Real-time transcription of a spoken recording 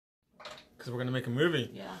because we're gonna make a movie.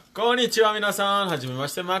 Yeah. Konnichiwa minasan,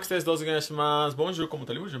 hajimemashite, Max desu, dozo onegaishimasu. Bonjour, como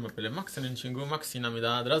allez-vous? Je m'appelle Max, en chingu, Max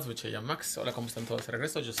Inamida, здравствуйте, я Max. Hola, como están todos?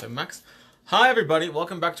 Regreso, yo soy Max. Hi everybody,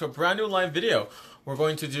 welcome back to a brand new live video. We're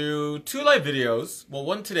going to do 2 live videos, well,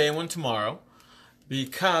 one today and one tomorrow,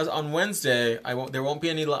 because on Wednesday there won't be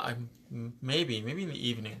any live. Maybe in the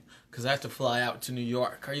evening, because I have to fly out to New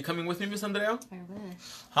York. Are you coming with me, Miss Andrea? I wish.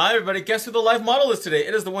 Hi everybody, guess who the live model is today?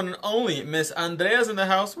 It is the one and only Miss Andrea's in the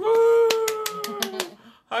house. Woo!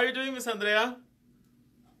 How are you doing, Miss Andrea?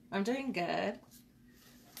 I'm doing good.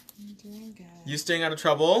 You staying out of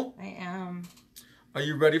trouble? I am. Are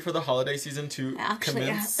you ready for the holiday season to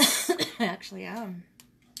commence? I actually am.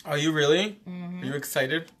 Are you really? Mm-hmm. Are you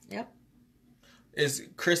excited? Yep. Is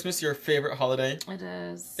Christmas your favorite holiday? It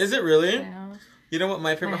is. Is it really? Yeah. You know what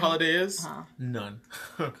my favorite holiday is? None.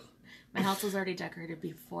 None. My house was already decorated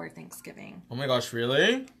before Thanksgiving. Oh my gosh,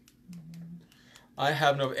 really? Mm-hmm. I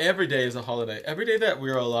have no... Every day is a holiday. Every day that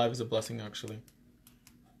we are alive is a blessing, actually.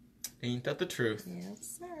 Ain't that the truth?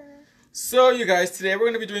 Yes, sir. So, you guys, today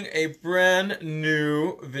we're going to be doing a brand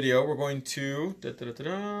new video. We're going to...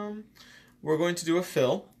 We're going to do a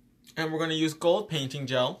fill. And we're going to use gold painting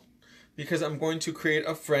gel, because I'm going to create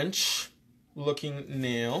a French-looking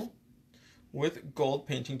nail with gold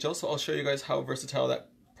painting gel. So I'll show you guys how versatile that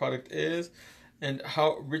product is and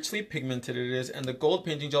how richly pigmented it is. And the gold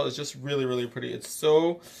painting gel is just really, really pretty. It's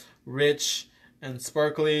so rich and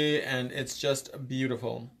sparkly, and it's just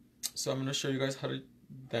beautiful. So I'm going to show you guys how to do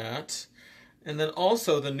that. And then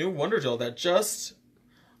also the new Wonder Gel that just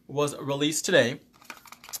was released today.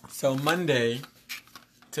 So Monday...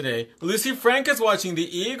 Today, Lucy Frank is watching.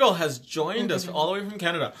 The Eagle has joined us all the way from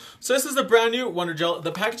Canada. So this is the brand new Wonder Gel.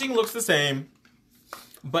 The packaging looks the same,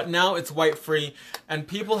 but now it's white free. And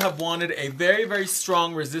people have wanted a very, very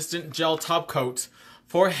strong resistant gel top coat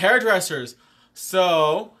for hairdressers.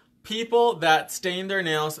 So people that stain their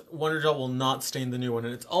nails, Wonder Gel will not stain the new one.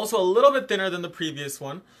 And it's also a little bit thinner than the previous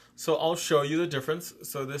one. So I'll show you the difference.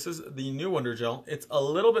 So this is the new Wonder Gel. It's a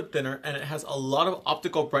little bit thinner, and it has a lot of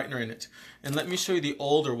optical brightener in it. And let me show you the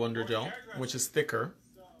older Wonder Gel, which is thicker.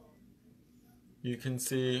 You can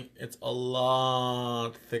see it's a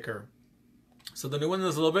lot thicker. So the new one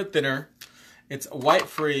is a little bit thinner. It's wipe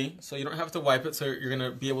free, so you don't have to wipe it. So you're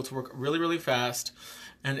gonna be able to work really, really fast.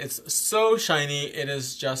 And it's so shiny, it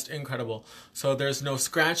is just incredible. So there's no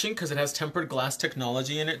scratching because it has tempered glass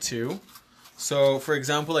technology in it too. So, for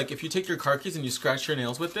example, like if you take your car keys and you scratch your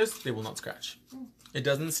nails with this, they will not scratch. It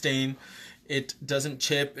doesn't stain, it doesn't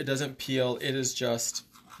chip, it doesn't peel. It is just,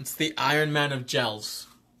 it's the Iron Man of gels.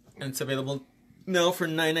 And it's available now for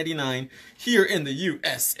 $9.99 here in the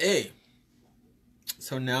USA.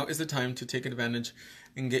 So now is the time to take advantage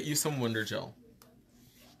and get you some Wonder Gel.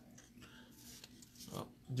 Oh,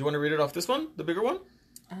 do you want to read it off this one, the bigger one?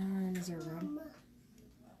 Is there room?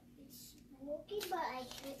 It's smoky, but I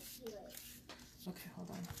can't feel it. Okay, hold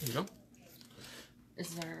on. Here you go.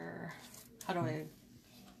 Is there... How do I...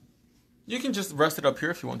 You can just rest it up here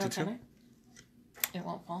if you wanted to. It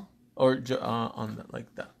won't fall? Or on the,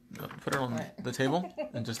 like that. No, put it on the table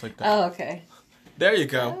and just like that. Oh, okay. There you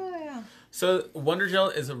go. Oh, yeah. So Wonder Gel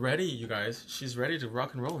is ready, you guys. She's ready to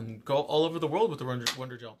rock and roll and go all over the world with the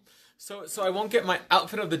Wonder Gel. So I won't get my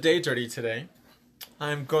outfit of the day dirty today.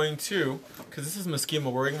 I'm going to, because this is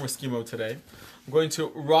Moschino, we're wearing Moschino today. I'm going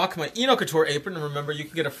to rock my Enailcouture apron. And remember, you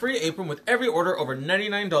can get a free apron with every order over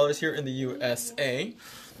 $99 here in the USA.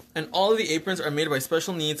 And all of the aprons are made by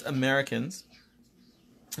Special Needs Americans.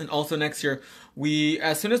 And also next year,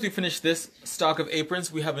 as soon as we finish this stock of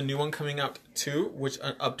aprons, we have a new one coming out too, which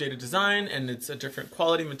an updated design, and it's a different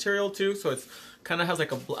quality material too. So it's kind of has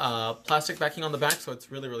like a plastic backing on the back, so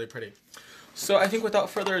it's really, really pretty. So I think without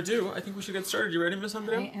further ado, I think we should get started. You ready, Miss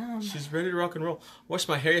Andrea? I am. She's ready to rock and roll. Washed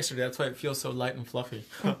my hair yesterday, that's why it feels so light and fluffy.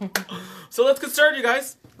 So let's get started, you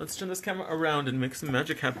guys. Let's turn this camera around and make some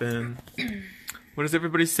magic happen. What is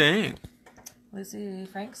everybody saying? Lucy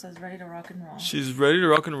Frank says ready to rock and roll. She's ready to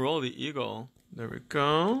rock and roll, the Eagle. There we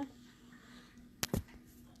go.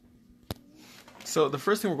 So the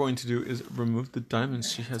first thing we're going to do is remove the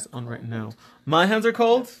diamonds she has on right now. My hands are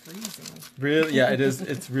cold? It's freezing. Really? Yeah, it is.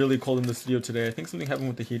 It's really cold in the studio today. I think something happened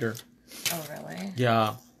with the heater. Oh, really?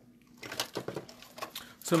 Yeah.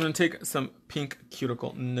 So I'm going to take some pink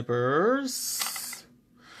cuticle nippers.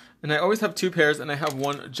 And I always have 2 pairs, and I have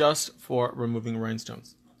one just for removing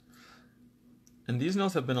rhinestones. And these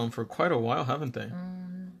nails have been on for quite a while, haven't they?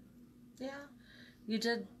 Yeah. You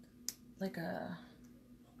did like a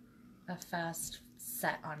fast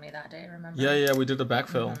set on me that day, remember? Yeah, we did the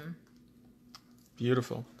backfill.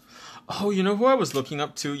 Beautiful. Oh, you know who I was looking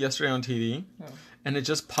up to yesterday on TV? And it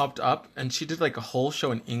just popped up, and she did like a whole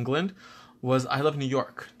show in England was I Love New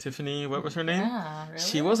York. Tiffany, what was her name? Yeah, really?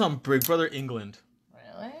 She was on Big Brother England.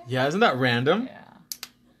 Really? Yeah, isn't that random? Yeah.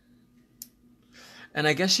 And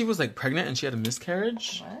I guess she was like pregnant and she had a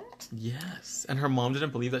miscarriage. What? Yes. And her mom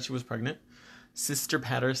didn't believe that she was pregnant. Sister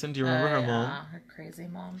Patterson, do you remember her mom? Yeah, her crazy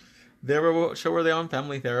mom. They were, what show were they on?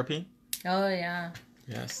 Family Therapy? Oh, yeah.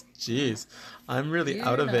 Yes. Jeez. I'm really You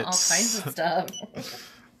out of know it. all kinds of stuff.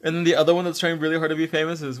 And then the other one that's trying really hard to be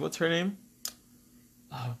famous is, what's her name?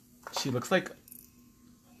 Oh, she looks like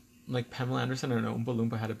Pamela Anderson and Oompa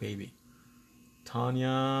Loompa had a baby.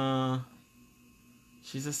 Tanya.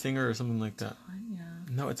 She's a singer or something like that. Tanya.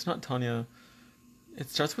 No, it's not Tanya. It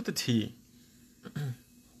starts with a T.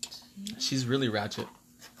 She's really ratchet.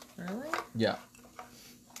 Really? Yeah.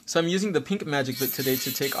 So I'm using the pink magic bit today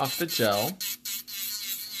to take off the gel.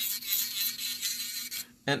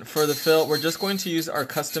 And for the fill, we're just going to use our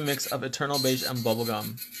custom mix of Eternal Beige and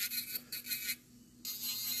Bubblegum.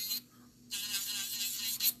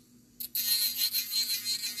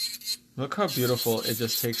 Look how beautiful it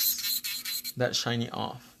just takes that shiny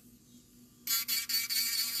off.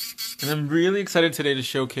 And I'm really excited today to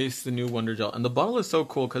showcase the new Wonder Gel. And the bottle is so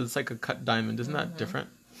cool because it's like a cut diamond. Isn't that different?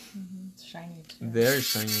 Mm-hmm. It's shiny too. Very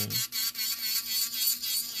shiny.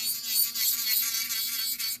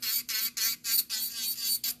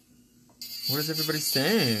 What is everybody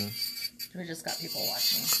saying? We just got people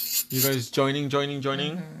watching. You guys joining?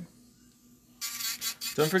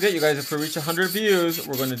 Don't forget, you guys, if we reach 100 views,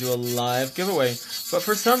 we're going to do a live giveaway. But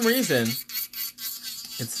for some reason,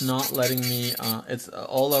 it's not letting me, it's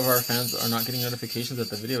all of our fans are not getting notifications that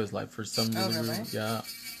the video is live for some reason. Really? Yeah.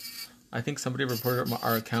 I think somebody reported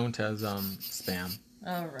our account as spam.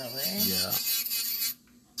 Oh, really? Yeah.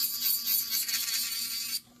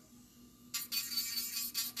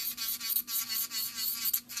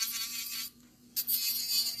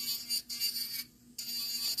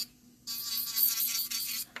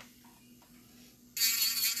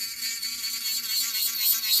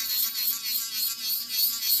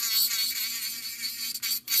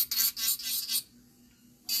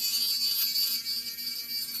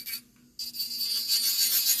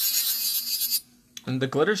 And the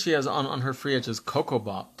glitter she has on her free edge is Cocoa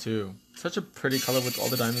Bop, too. Such a pretty color with all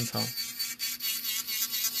the diamonds, huh?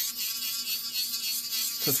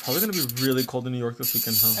 So it's probably going to be really cold in New York this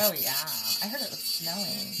weekend, huh? Oh, yeah. I heard it was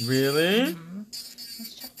snowing. Really? Mm-hmm.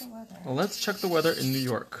 Let's check the weather. Well, let's check the weather in New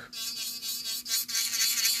York.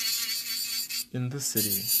 In the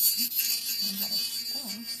city.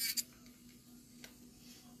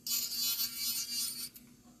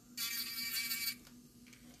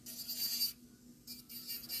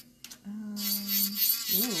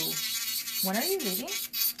 Ooh. When are you leaving?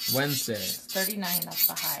 Wednesday. 39, that's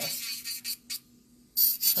the high.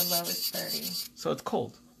 The low is 30. So it's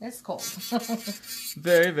cold. It's cold.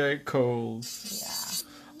 Very, very cold. Yeah.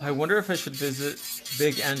 I wonder if I should visit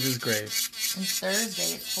Big Angie's grave. And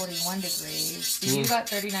Thursday it's 41 degrees. So you got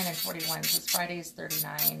 39 and 41. So Friday is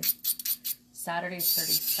 39. Saturday is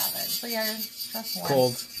 37. So yeah, trust one.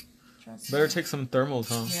 Cold. Trust Better one. take some thermals,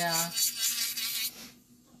 huh? Yeah.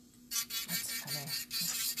 That's funny.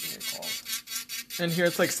 That's really cold. And here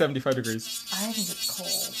it's like 75 degrees. I think it's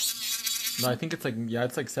cold. No, I think it's like, yeah,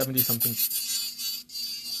 it's like 70 something.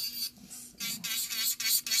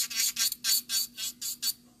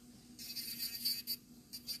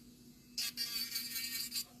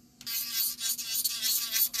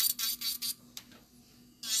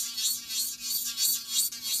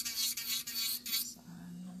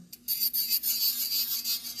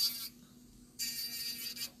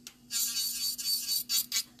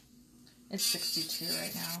 It's 62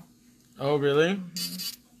 right now. Oh, really?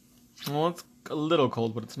 Mm-hmm. Well, it's a little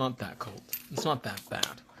cold, but it's not that cold. It's not that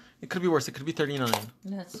bad. It could be worse. It could be 39.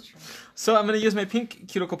 That's true. So I'm going to use my pink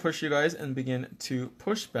cuticle push, you guys, and begin to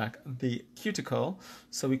push back the cuticle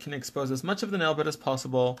so we can expose as much of the nail bed as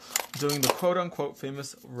possible, doing the quote-unquote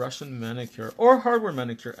famous Russian manicure, or hardware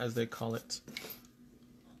manicure, as they call it.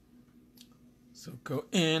 So go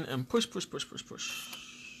in and push, push, push, push, push.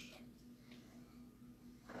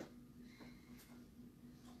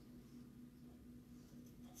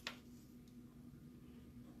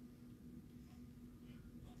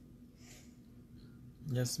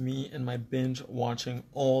 Yes, me and my binge watching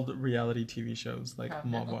old reality TV shows like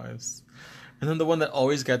Mob Wives. And then the one that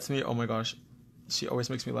always gets me, oh my gosh, she always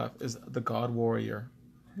makes me laugh, is The God Warrior.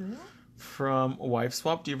 Who? From Wife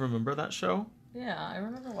Swap. Do you remember that show? Yeah, I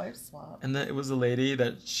remember Wife Swap. And then it was a lady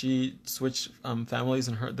that she switched families,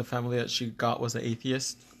 and the family that she got was an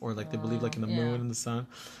atheist, or like they believe like in the moon and the sun.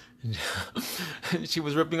 And she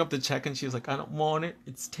was ripping up the check and she was like, I don't want it,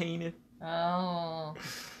 it's tainted. Oh.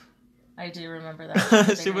 I do remember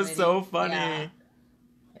that. She was so funny. Yeah.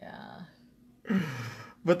 Yeah.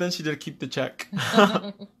 But then she did keep the check.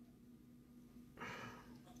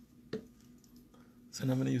 So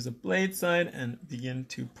now I'm going to use the blade side and begin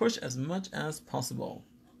to push as much as possible.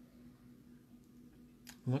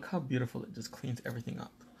 Look how beautiful it just cleans everything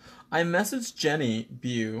up. I messaged Jenny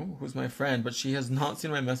Bew, who's my friend, but she has not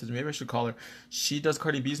seen my message. Maybe I should call her. She does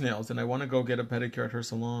Cardi B's nails, and I want to go get a pedicure at her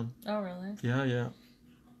salon. Oh, really? Yeah, yeah.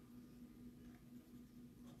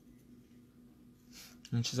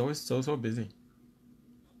 And she's always so busy.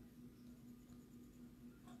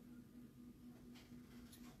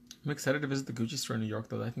 I'm excited to visit the Gucci store in New York,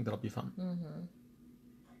 though. I think that'll be fun.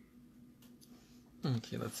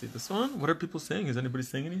 Okay, let's see this one. What are people saying? Is anybody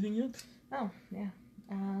saying anything yet? Oh, yeah.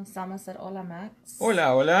 Sama said hola, Max. Hola,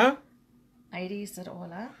 hola. Heidi said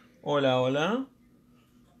hola. Hola, hola.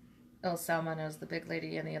 Oh, Salma knows the big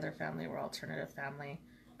lady and the other family were alternative family.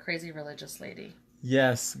 Crazy religious lady.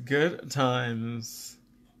 Yes, good times.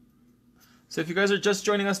 So if you guys are just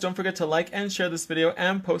joining us, don't forget to like and share this video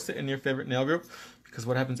and post it in your favorite nail group. Because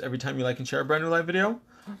what happens every time you like and share a brand new live video?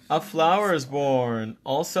 A flower is born.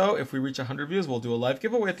 Also, if we reach 100 views, we'll do a live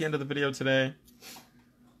giveaway at the end of the video today.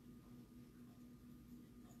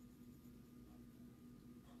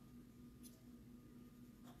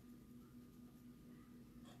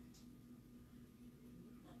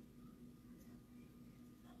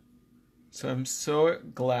 So I'm so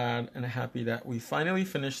glad and happy that we finally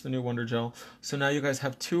finished the new Wonder Gel. So now you guys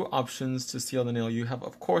have two options to seal the nail. You have,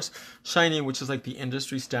 of course, Shiny, which is like the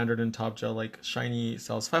industry standard in top gel. Like Shiny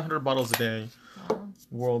sells 500 bottles a day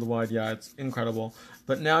worldwide. Yeah, it's incredible.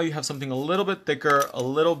 But now you have something a little bit thicker, a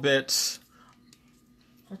little bit...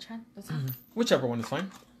 Which one? This one? Whichever one is fine.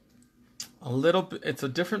 A little bit, it's a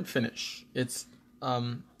different finish. It's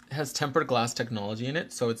has tempered glass technology in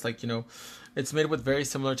it, so it's like, you know, it's made with very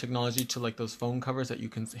similar technology to like those phone covers that you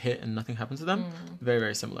can hit and nothing happens to them.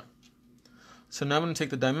 Very similar. So now I'm going to take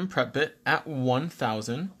the diamond prep bit at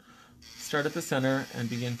 1000, start at the center, and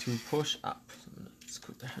begin to push up. So I'm going to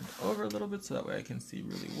scoot the hand over a little bit so that way I can see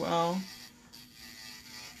really well.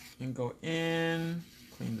 And go in,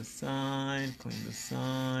 clean the side, clean the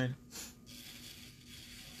side.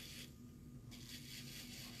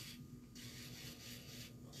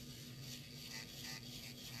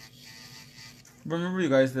 Remember, you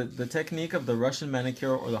guys, that the technique of the Russian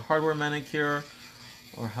manicure or the hardware manicure,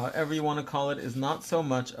 or however you want to call it, is not so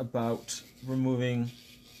much about removing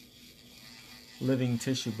living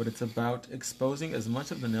tissue, but it's about exposing as much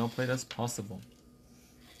of the nail plate as possible.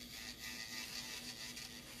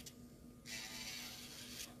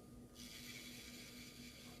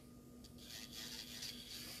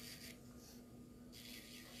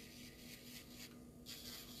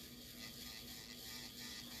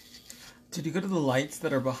 Did you go to the lights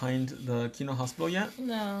that are behind the Kino Hospital yet?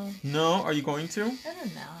 No. No? Are you going to? I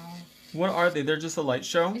don't know. What are they? They're just a light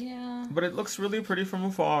show? Yeah. But it looks really pretty from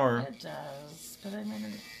afar. It does. But I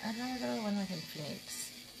mean, I'd rather go to the one like in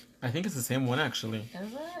Phoenix. I think it's the same one, actually.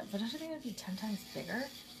 Is it? But don't you think it'd be 10 times bigger?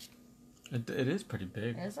 It is pretty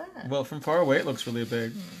big. Is it? Well, from far away, it looks really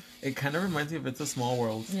big. It kind of reminds me of It's a Small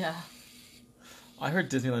World. Yeah. I heard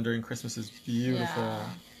Disneyland during Christmas is beautiful. Yeah.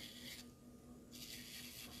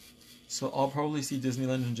 So I'll probably see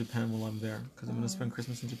Disneyland in Japan while I'm there, because I'm going to spend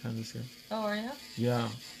Christmas in Japan this year. Oh, are you? Yeah,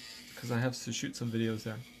 because I have to shoot some videos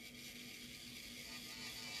there.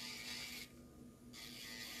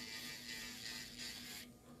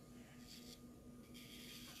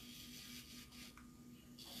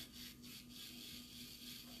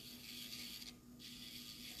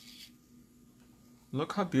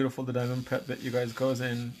 Look how beautiful the diamond prep bit, you guys, goes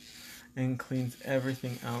in and cleans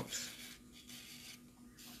everything out.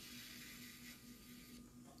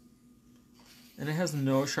 And it has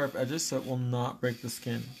no sharp edges, so it will not break the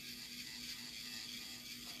skin.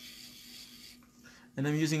 And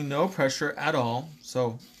I'm using no pressure at all,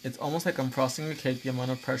 so it's almost like I'm frosting a cake, the amount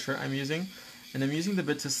of pressure I'm using. And I'm using the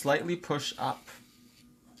bit to slightly push up.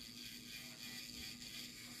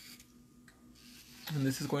 And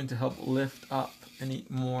this is going to help lift up any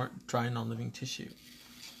more dry non-living tissue.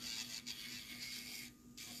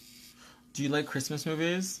 Do you like Christmas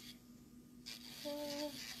movies?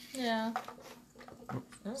 Yeah.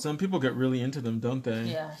 Some people get really into them, don't they?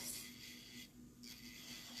 Yes.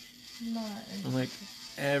 Not And like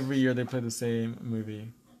every year they play the same movie.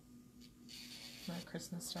 a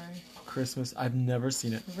Christmas Story. Christmas. I've never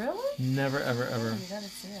seen it. Really? Never, ever, ever. Oh, you gotta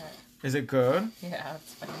see it. Is it good? Yeah,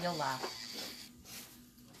 it's funny. You'll laugh.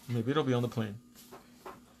 Maybe it'll be on the plane.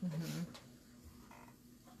 Mm-hmm.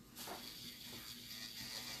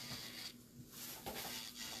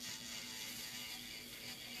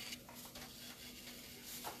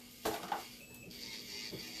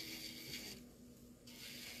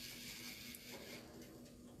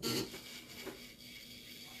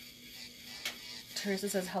 Teresa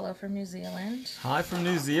says hello from New Zealand. Hi from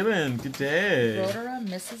New Zealand. Good day. Rotara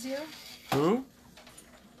misses you. Who?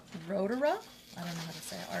 Rotara? I don't know how to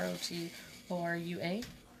say it. ROTORUA.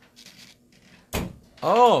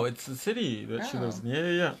 Oh, it's the city that she lives in.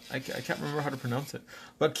 Yeah. I can't remember how to pronounce it.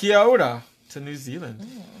 But kia ora to New Zealand.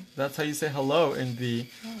 That's how you say hello in the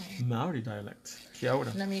Maori dialect. Kia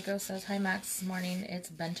ora. Namiko says, hi Max, morning,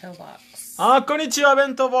 it's bento box. Ah, konnichiwa,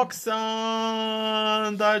 bento box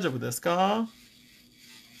san. 大丈夫ですか?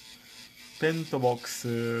 Bento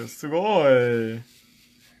box. すごい.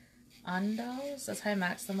 Ando says, hi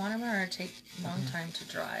Max, the monomer take long time to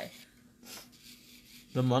dry.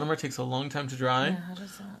 The monomer takes a long time to dry. Yeah, how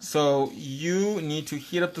does that? So you need to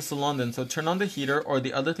heat up the salon then. So turn on the heater, or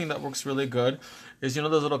the other thing that works really good is, you know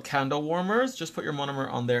those little candle warmers? Just put your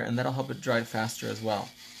monomer on there and that'll help it dry faster as well.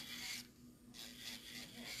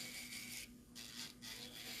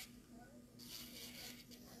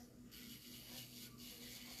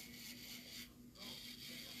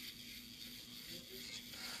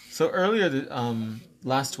 So earlier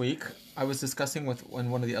last week, I was discussing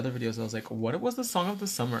in one of the other videos, I was like, what was the song of the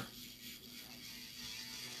summer?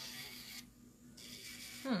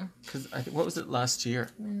 Because what was it last year?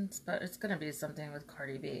 It's going to be something with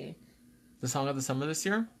Cardi B. The song of the summer this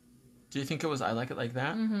year? Do you think it was I Like It Like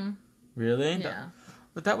That? Mm-hmm. Really? Yeah.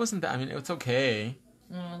 But that wasn't that. I mean, it's okay.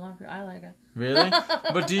 I like it. Really?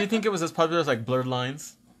 But do you think it was as popular as like Blurred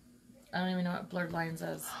Lines? I don't even know what Blurred Lines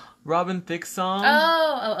is. Robin Thicke song?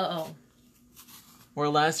 Oh. Or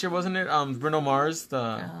last year, wasn't it? Bruno Mars, the...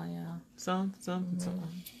 Oh, yeah. Something.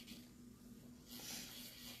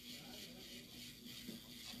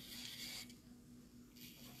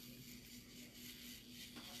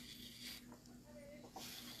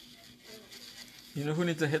 You know who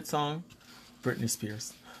needs a hit song? Britney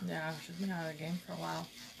Spears. Yeah, she's been out of the game for a while.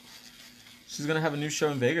 She's gonna have a new show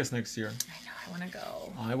in Vegas next year. I know, I want to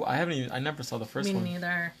go. I never saw the first Me one.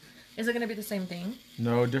 neither. Is it going to be the same thing?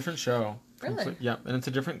 No, different show. Really? Yeah, and it's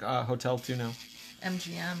a different hotel too now.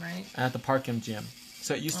 MGM, right? At the Park MGM.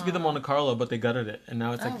 So it used to be the Monte Carlo, but they gutted it, and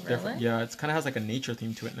now it's like different. Really? Yeah, it's kind of has like a nature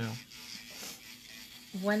theme to it now.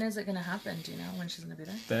 When is it going to happen? Do you know when she's going to be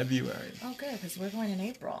there? February. Oh, good, because we're going in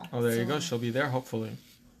April. Oh, there you go. She'll be there, hopefully.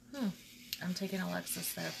 I'm taking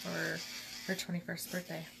Alexis there for her 21st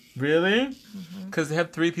birthday. Really? Because they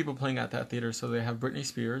have 3 people playing at that theater. So they have Britney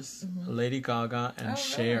Spears, Lady Gaga, and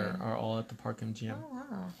Cher are all at the Park MGM. Oh,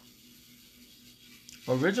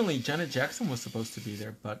 wow. Originally, Janet Jackson was supposed to be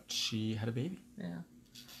there, but she had a baby. Yeah.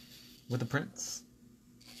 With the prince.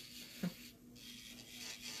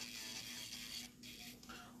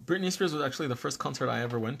 Britney Spears was actually the first concert I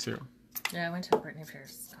ever went to. Yeah, I went to a Britney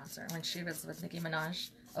Spears concert when she was with Nicki Minaj.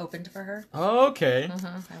 Opened for her. Oh, okay.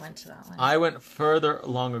 I went to that one. I went further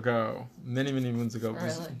long ago. Many moons ago. It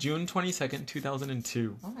was Really? June 22nd,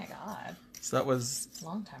 2002. Oh my god. So that was It's a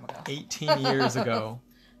long time ago. 18 years ago.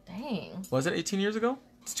 Dang. Was it 18 years ago?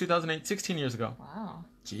 It's 2008, 16 years ago. Wow.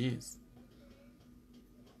 Jeez.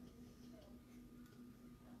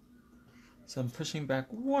 So I'm pushing back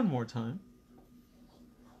one more time.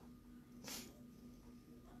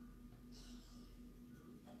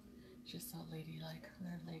 She's so ladylike, with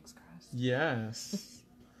her legs crossed. Yes.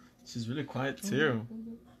 She's really quiet too.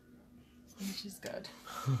 And she's good.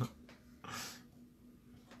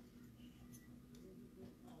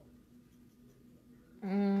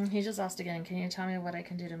 He just asked again, can you tell me what I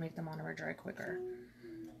can do to make the monomer dry quicker?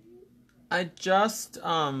 I just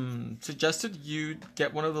suggested you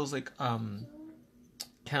get one of those like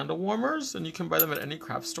candle warmers, and you can buy them at any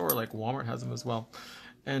craft store, like Walmart has them as well,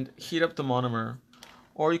 and heat up the monomer.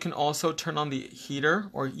 Or you can also turn on the heater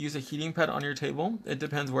or use a heating pad on your table. It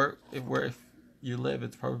depends where if you live,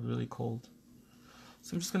 it's probably really cold.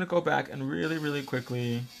 So I'm just going to go back and really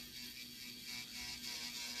quickly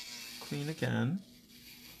clean again.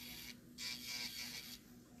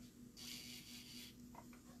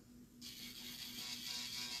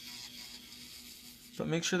 But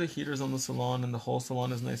make sure the heater's on the salon and the whole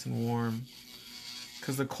salon is nice and warm.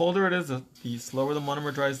 Because the colder it is, the slower the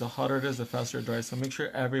monomer dries, the hotter it is, the faster it dries. So make sure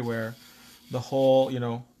everywhere, the whole,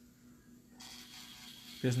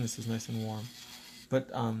 business is nice and warm. But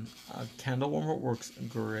a candle warmer works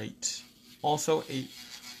great. Also,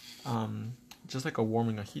 just like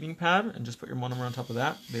a heating pad, and just put your monomer on top of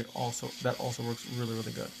that. That also works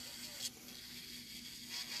really good.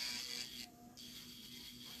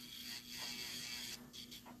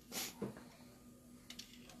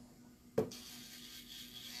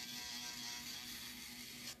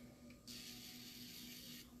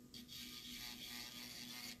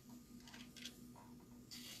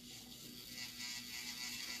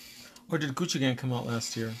 Or did Gucci Gang come out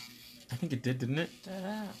last year? I think it did, didn't it? Did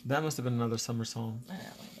it? That must have been another summer song. I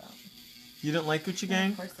didn't like that. You didn't like Gucci Yeah,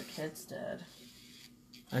 Gang? of course the kids did.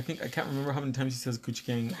 I can't remember how many times he says Gucci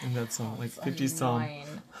Gang in that song. Like It's 50 some.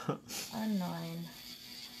 Annoying.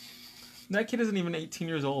 That kid isn't even 18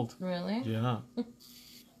 years old. Really? Yeah.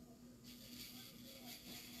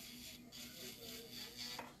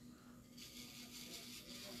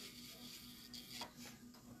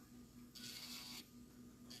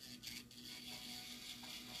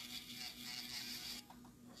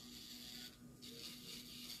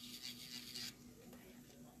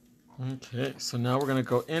 Okay, so now we're going to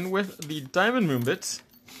go in with the diamond moonbit.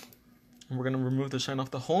 And we're going to remove the shine off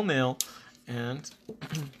the whole nail and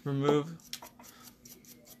remove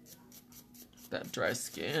that dry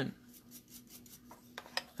skin.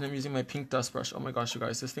 And I'm using my pink dust brush. Oh my gosh, you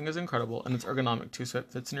guys, this thing is incredible. And it's ergonomic too, so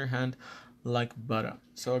it fits in your hand like butter.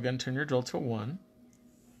 So again, turn your drill to 1.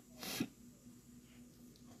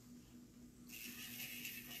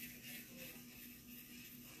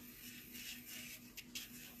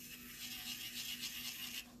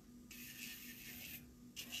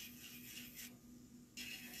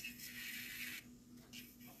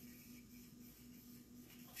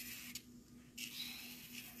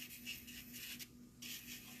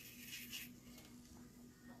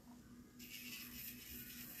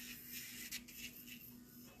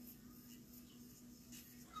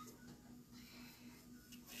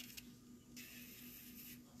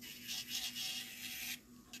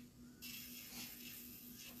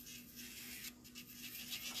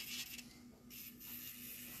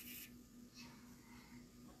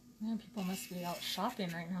 Man, people must be out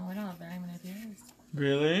shopping right now. We don't have very many views.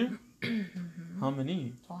 Really? How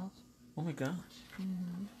many? 12. Oh my gosh.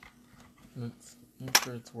 Let's make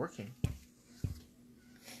sure it's working.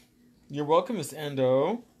 You're welcome, Miss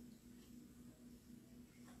Endo.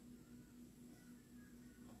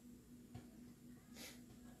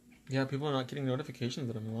 Yeah, people are not getting notifications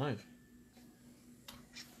that I'm live.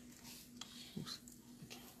 Oops.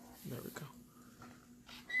 Okay. There we go.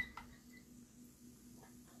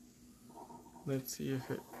 Let's see if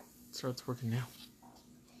it starts working now.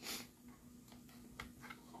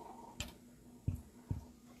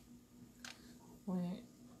 Wait.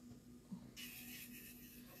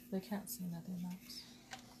 They can't see nothing, Max.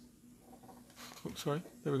 Oh, sorry.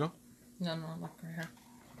 There we go. No, look right here.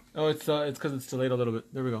 Oh, it's because it's delayed a little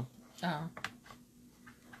bit. There we go. Oh.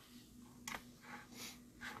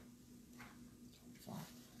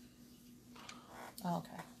 Okay.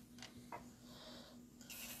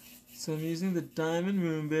 So I'm using the diamond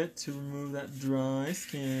moonbit to remove that dry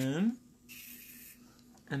skin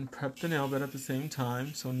and prep the nail bed at the same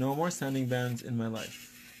time. So no more sanding bands in my life.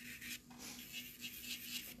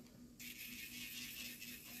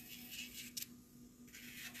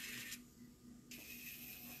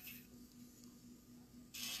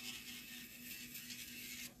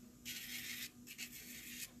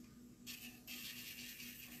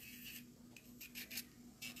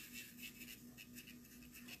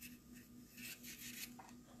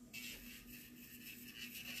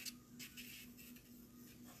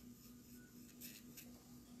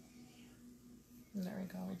 There we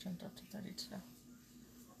go. We jumped up to 32.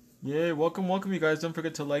 Yay, welcome you guys. Don't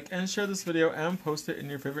forget to like and share this video and post it in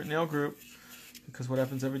your favorite nail group. Because what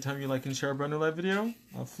happens every time you like and share a brand new live video?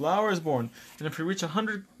 A flower is born. And if we reach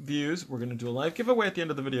 100 views, we're going to do a live giveaway at the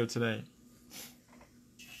end of the video today.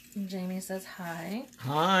 Jamie says hi.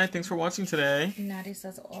 Hi, thanks for watching today. Natty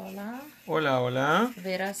says hola. Hola, hola.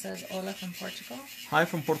 Vera says hola from Portugal. Hi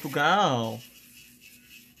from Portugal.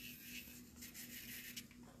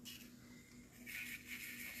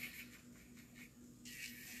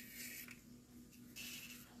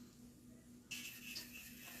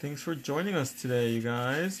 Thanks for joining us today, you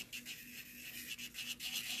guys.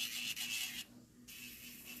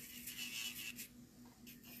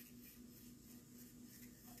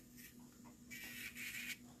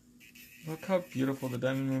 Look how beautiful the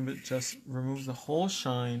diamond moonbit just removes the whole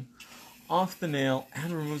shine off the nail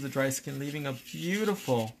and removes the dry skin, leaving a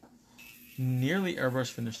beautiful, nearly airbrush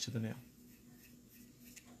finish to the nail.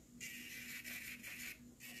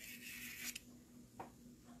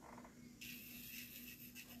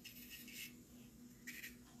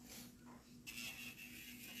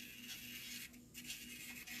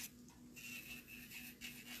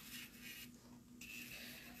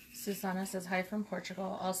 Susana says hi from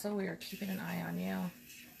Portugal. Also, we are keeping an eye on you.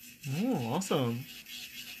 Oh, awesome.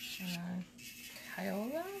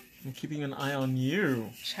 Kaiola? I'm keeping an eye on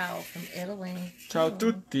you. Ciao from Italy. Ciao Ooh,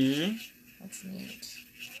 tutti. that's neat.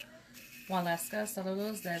 Waleska,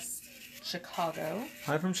 saludos des Chicago.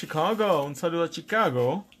 Hi from Chicago. Un saludo a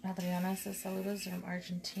Chicago. Adriana says saludos from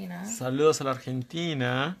Argentina. Saludos a la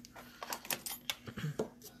Argentina.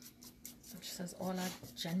 She says hola,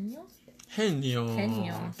 genio. Genio.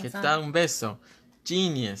 Genio. ¿Qué What's tal? that? Un beso.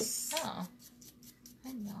 Genius. Oh.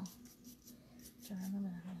 Genio.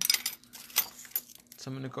 So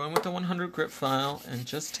I'm going to go in with the 100 grit file and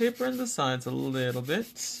just taper in the sides a little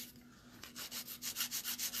bit.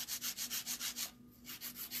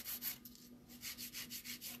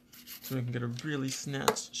 So we can get a really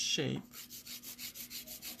snatched shape.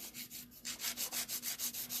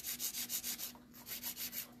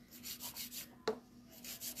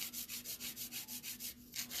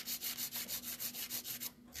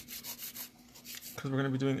 Because we're going to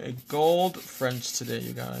be doing a gold French today,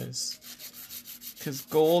 you guys. Because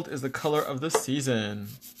gold is the color of the season.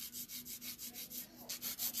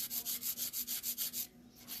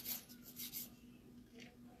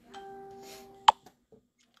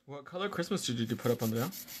 What color Christmas tree did you put up,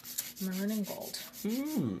 Andrea? Maroon and gold.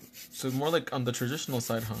 Ooh, so more like on the traditional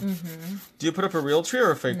side, huh? Mm-hmm. Do you put up a real tree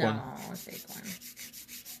or a fake No, one? a fake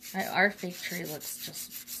one. Our fake tree looks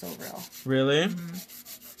just so real. Really?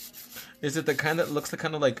 Mm-hmm. Is it the kind that looks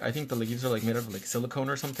kind of like, I think the leaves are like made of like silicone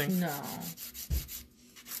or something? No.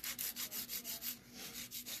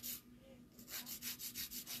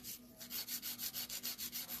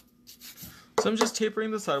 So I'm just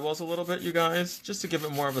tapering the sidewalls a little bit, you guys, just to give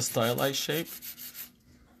it more of a stylized shape.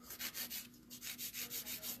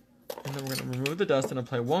 And then we're going to remove the dust and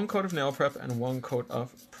apply 1 coat of nail prep and 1 coat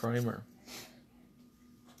of primer.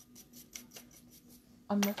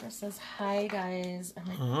 Amrika says, hi guys.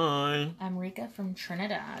 Hi. I'm Rika from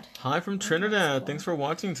Trinidad. Hi from Trinidad. Thanks for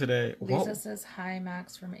watching today. Lisa Whoa. says, hi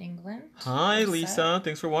Max from England. Hi Lisa.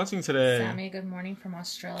 Thanks for watching today. Sammy, good morning from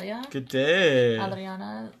Australia. Good day.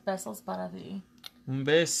 Adriana, besos para ti. Un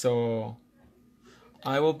beso.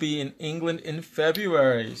 I will be in England in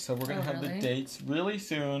February, so we're going to have the dates really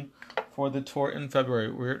soon for the tour in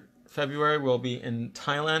February. February we'll be in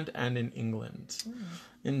Thailand and in England.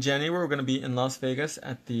 In January, we're going to be in Las Vegas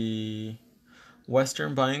at the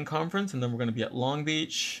Western Buying Conference, and then we're going to be at Long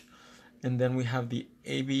Beach. And then we have the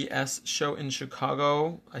ABS show in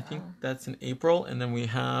Chicago. I think that's in April. And then we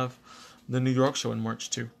have the New York show in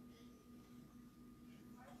March, too.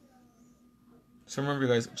 So remember,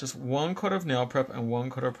 you guys, just 1 coat of nail prep and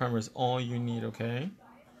 1 coat of primer is all you need, okay?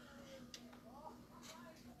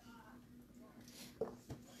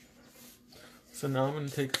 So now I'm going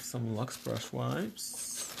to take some Luxe brush wipes.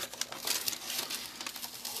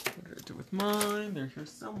 What did I do with mine? They're here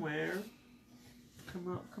somewhere.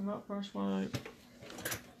 Come out, brush wipe.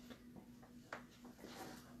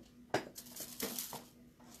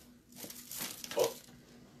 Oh,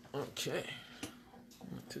 okay. I'm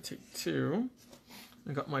going to take 2.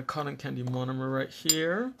 I got my cotton candy monomer right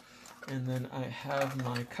here. And then I have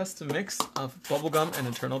my custom mix of bubblegum and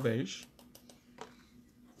Eternal Beige.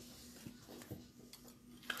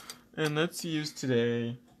 And let's use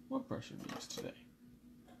today, what brush should we use today?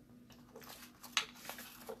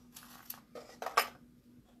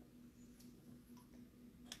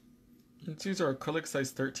 Let's use our acrylic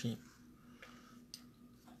size 13.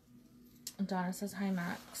 Donna says, hi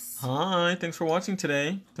Max. Hi, thanks for watching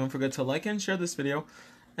today. Don't forget to like and share this video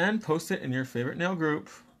and post it in your favorite nail group.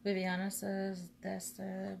 Viviana says,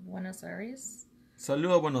 desde Buenos Aires.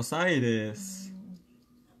 Saludos a Buenos Aires.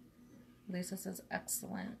 Lisa says,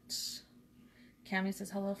 excellent. Cami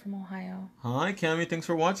says, hello from Ohio. Hi, Cami. Thanks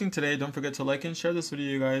for watching today. Don't forget to like and share this video,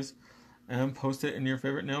 you guys. And post it in your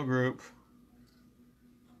favorite nail group.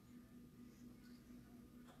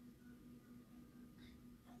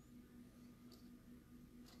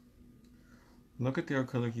 Look at the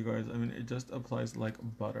acrylic, you guys. I mean, it just applies like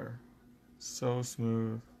butter. So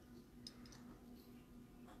smooth.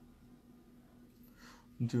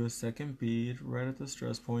 Do a second bead right at the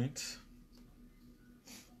stress point.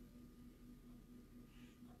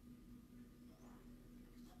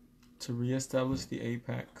 To reestablish the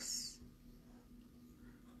apex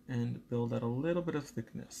and build out a little bit of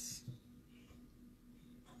thickness.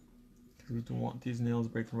 Because we don't want these nails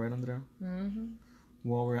breaking right under there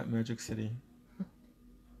while we're at Magic City.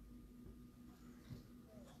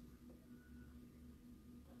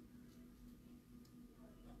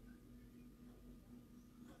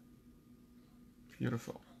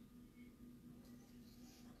 Beautiful.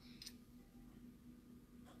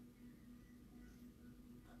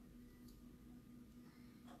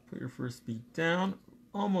 Put your first bead down,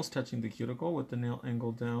 almost touching the cuticle with the nail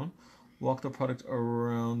angle down. Walk the product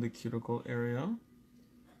around the cuticle area.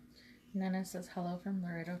 Nana says, hello from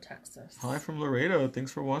Laredo, Texas. Hi from Laredo.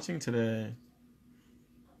 Thanks for watching today.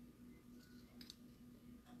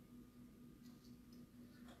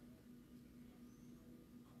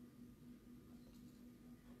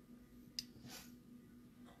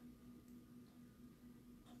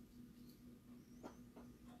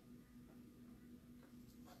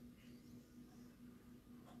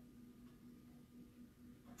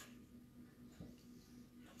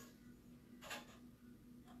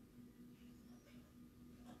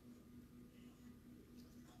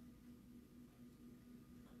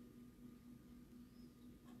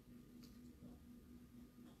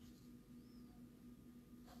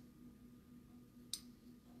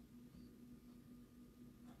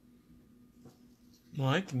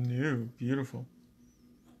 Like new. Beautiful.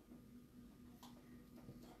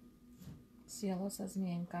 Cielo says, me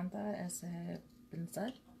encanta ese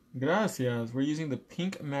pincel. Gracias. We're using the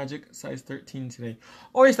Pink Magic size 13 today.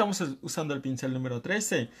 Hoy estamos usando el pincel número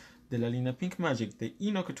 13 de la línea Pink Magic de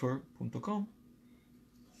Enailcouture.com.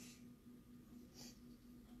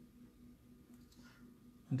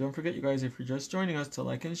 And don't forget, you guys, if you're just joining us, to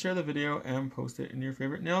like and share the video and post it in your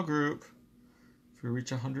favorite nail group. If we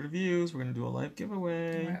reach 100 views, we're going to do a live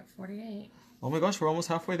giveaway. We're at 48. Oh my gosh, we're almost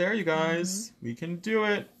halfway there, you guys. We can do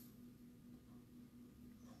it.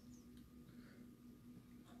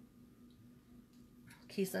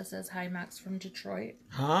 Kisa says, hi, Max from Detroit.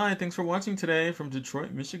 Hi, thanks for watching today from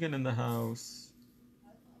Detroit, Michigan in the house.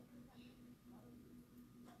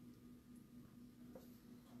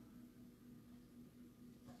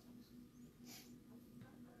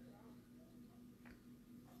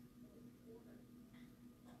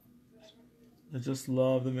 I just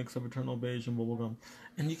love the mix of Eternal Beige and Bubblegum.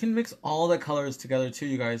 And you can mix all the colors together too,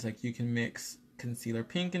 you guys. Like, you can mix concealer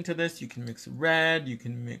pink into this. You can mix red. You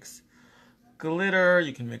can mix glitter.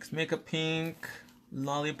 You can mix makeup pink,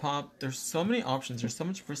 lollipop. There's so many options. There's so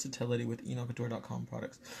much versatility with Enailcouture.com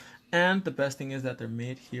products. And the best thing is that they're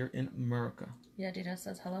made here in America. Yadira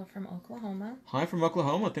says, hello from Oklahoma. Hi from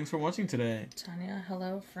Oklahoma. Thanks for watching today. Tanya,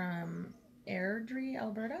 hello from Airdrie,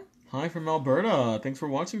 Alberta. Hi from Alberta. Thanks for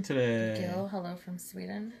watching today. Gil, hello from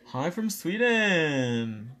Sweden. Hi from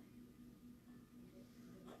Sweden.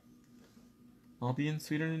 I'll be in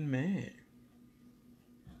Sweden in May.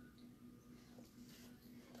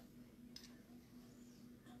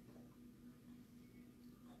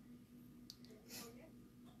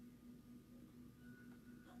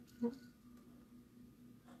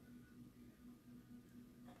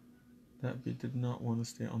 That bit did not want to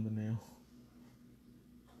stay on the nail.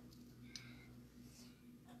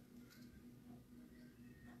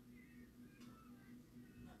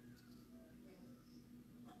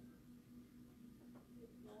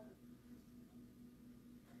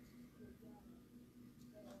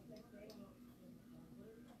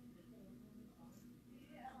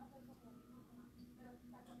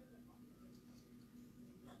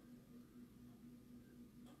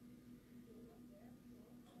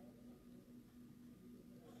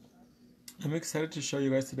 I'm excited to show you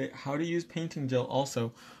guys today how to use painting gel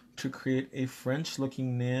also to create a French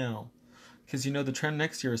looking nail. Because you know the trend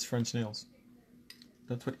next year is French nails.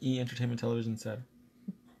 That's what E! Entertainment Television said.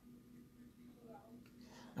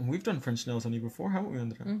 And we've done French nails on you before, haven't we,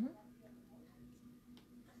 Andrea? Mm-hmm.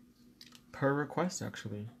 Per request,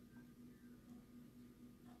 actually.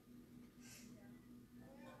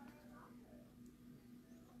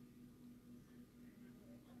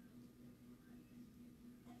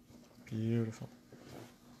 Beautiful.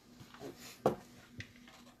 Oops.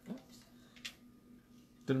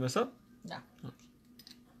 Did it mess up? No. Okay.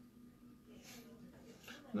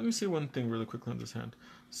 Let me see one thing really quickly on this hand.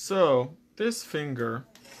 So, this finger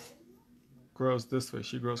grows this way.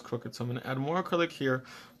 She grows crooked. So I'm going to add more acrylic here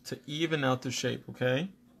to even out the shape, okay?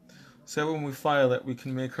 So when we file it, we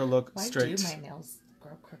can make her look straight. Why do my nails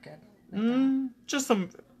grow crooked? Like Just some...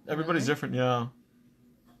 Everybody's Really? different, yeah.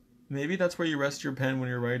 Maybe that's where you rest your pen when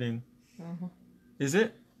you're writing. Mm-hmm. Is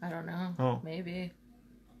it? I don't know. Oh. Maybe.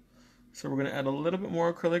 So we're going to add a little bit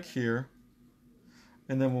more acrylic here.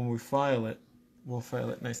 And then when we file it, we'll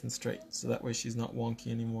file it nice and straight. So that way she's not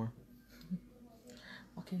wonky anymore.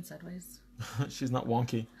 Walking sideways. She's not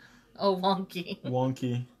wonky. Oh, wonky.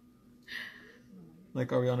 Wonky. Like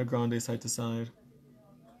Ariana Grande side to side.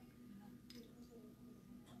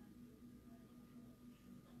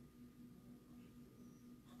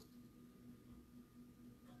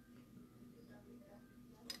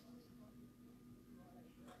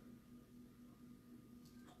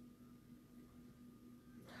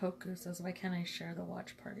 Hoku says, why can't I share the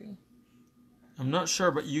watch party? I'm not sure,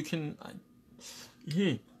 but you can...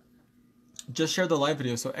 Just share the live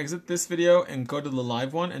video. So exit this video and go to the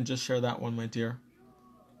live one and just share that one, my dear.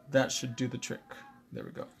 That should do the trick. There we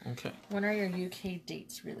go. Okay. When are your UK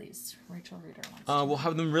dates released? Rachel Reader wants We'll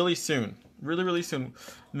have them really soon. Really, really soon.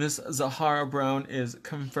 Miss Zahara Brown is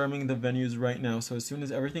confirming the venues right now. So as soon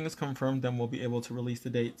as everything is confirmed, then we'll be able to release the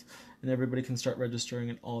dates. And everybody can start registering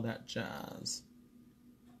and all that jazz.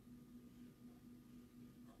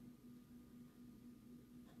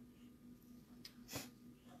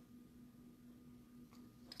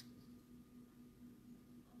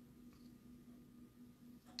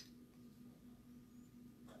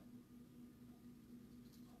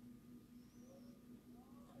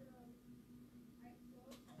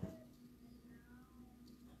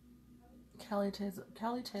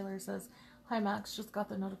 Callie Taylor says, hi Max, just got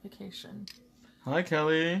the notification. Hi,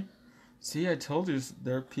 Kelly. See, I told you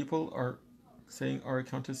there people are saying our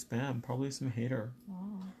account is spam. Probably some hater.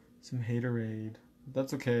 Oh. Some haterade.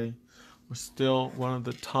 That's okay. We're still one of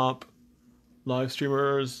the top live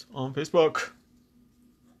streamers on Facebook.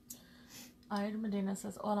 Ida Medina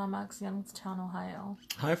says, Hola, Max, Youngstown, Ohio.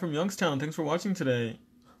 Hi from Youngstown. Thanks for watching today.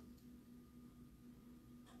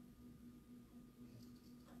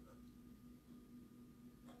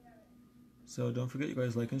 So don't forget, you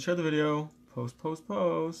guys, like and share the video. Post, post,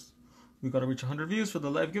 post. We got to reach 100 views for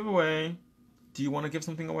the live giveaway. Do you want to give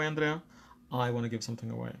something away, Andrea? I want to give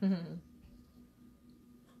something away. Mm-hmm.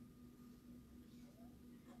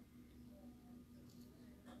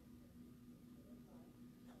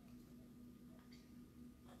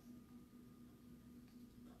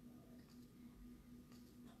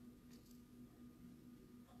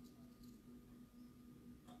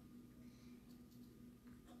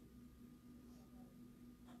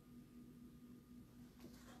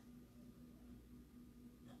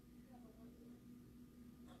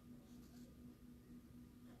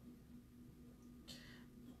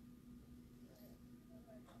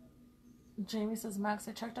 Jamie says, Max,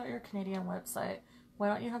 I checked out your Canadian website. Why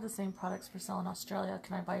don't you have the same products for sale in Australia?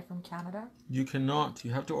 Can I buy from Canada? You cannot.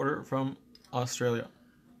 You have to order it from Australia.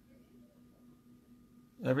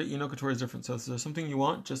 Every Enailcouture is different. So if there's something you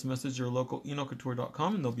want, just message your local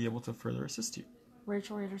enailcouture.com and they'll be able to further assist you.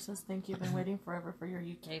 Rachel Reader says, thank you. Been waiting forever for your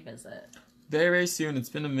UK visit. Very, very soon. It's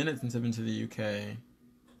been a minute since I've been to the UK.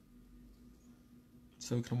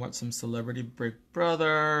 So we can watch some Celebrity Big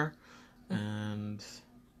Brother and...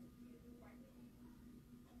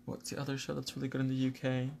 what's the other show that's really good in the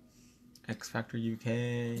UK? X Factor UK.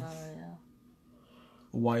 Oh, yeah.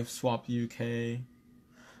 Wife Swap UK.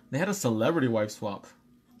 They had a celebrity wife swap.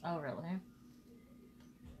 Oh, really?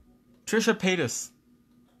 Trisha Paytas.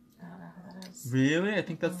 I don't know who that is. Really? I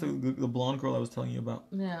think that's the blonde girl I was telling you about.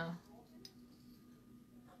 Yeah.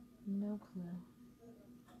 No clue.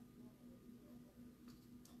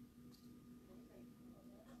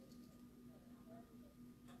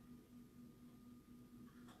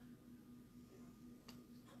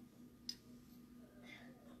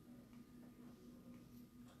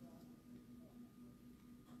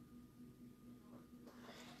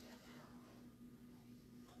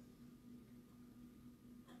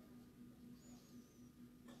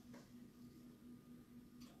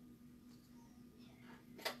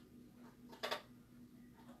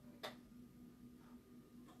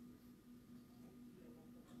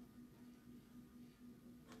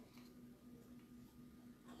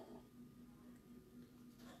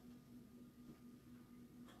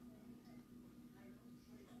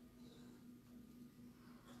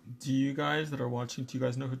 Do you guys that are watching, do you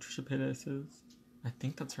guys know who Trisha Paytas is? I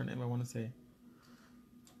think that's her name, I want to say.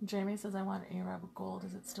 Jamie says, I want Arab Gold.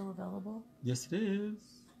 Is it still available? Yes, it is.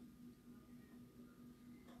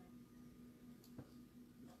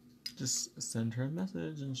 Just send her a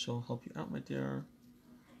message and she'll help you out, my dear.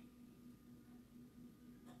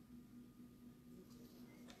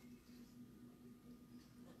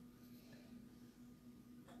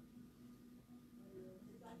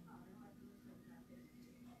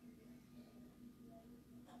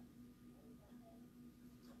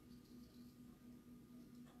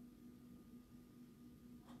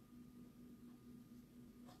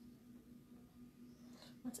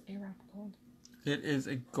 What's Arab Gold? It is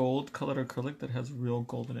a gold colored acrylic that has real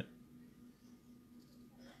gold in it.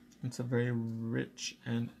 It's a very rich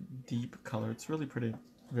and deep color. It's really pretty.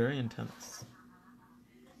 Very intense.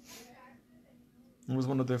 It was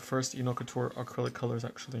one of the first Enailcouture acrylic colors,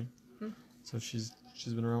 actually. So she's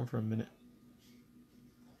been around for a minute.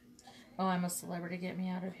 Oh, I'm a celebrity. Get me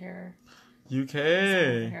out of here. UK.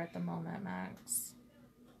 I'm here at the moment, Max.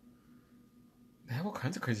 They have all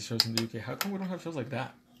kinds of crazy shows in the UK. How come we don't have shows like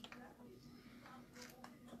that?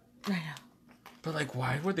 I know. But like,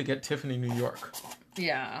 why would they get Tiffany New York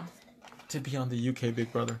Yeah. to be on the UK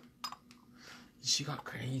Big Brother? She got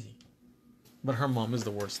crazy. But her mom is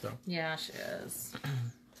the worst, though. Yeah, she is.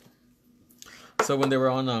 So when they were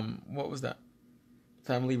on, what was that?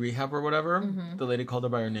 Family Rehab or whatever, the lady called her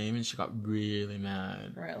by her name and she got really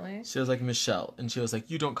mad. Really? She was like, Michelle. And she was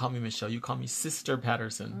like, you don't call me Michelle, you call me Sister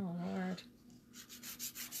Patterson. Oh, Lord.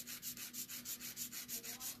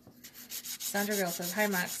 Sandra Girl says, hi,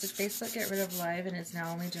 Max. Did Facebook get rid of live and is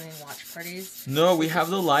now only doing watch parties? No, we have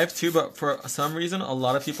the live too, but for some reason, a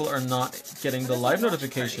lot of people are not getting the live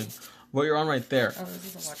notification. What you're on right there. Oh,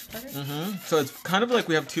 this is a watch party? So it's kind of like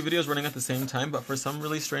we have two videos running at the same time, but for some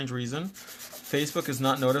really strange reason, Facebook is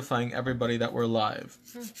not notifying everybody that we're live.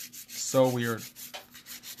 So weird.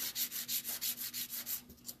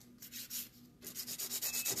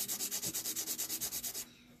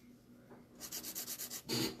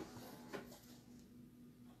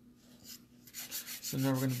 So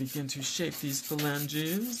now we're going to begin to shape these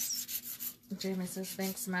phalanges. Jamie says,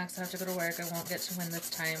 thanks, Max. I have to go to work. I won't get to win this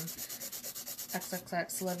time.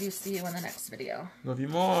 XXX. Love you. See you in the next video. Love you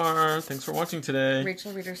more. Thanks for watching today.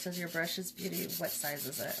 Rachel Reader says, your brush is beauty. What size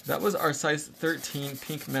is it? That was our size 13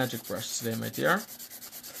 pink magic brush today, my dear.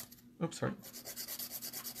 Oops, sorry.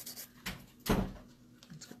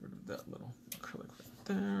 Let's get rid of that little acrylic right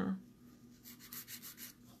there.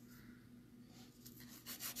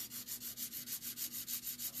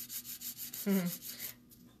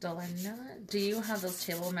 Delina, do you have those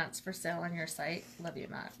table mats for sale on your site? Love you,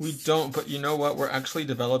 Matt. We don't, but you know what? We're actually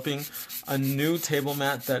developing a new table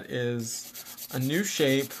mat that is a new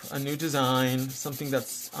shape, a new design, something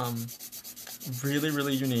that's really,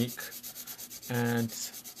 really unique. And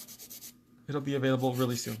it'll be available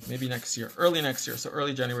really soon, maybe next year, early next year, so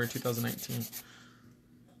early January 2019.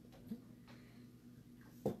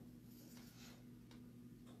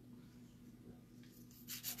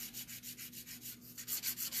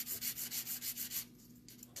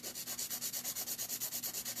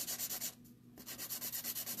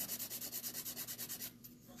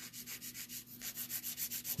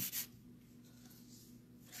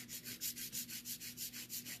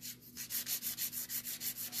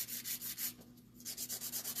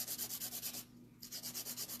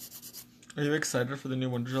 Are you excited for the new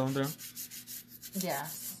Wonder Gel in there?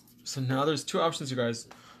 Yes. So now there's two options, you guys.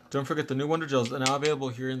 Don't forget the new Wonder Gels are now available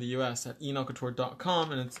here in the US at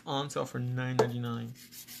Enailcouture.com, and it's on sale for $9.99.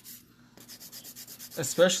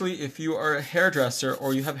 Especially if you are a hairdresser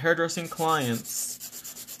or you have hairdressing clients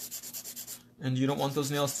and you don't want those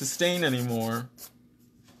nails to stain anymore.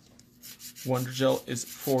 Wonder Gel is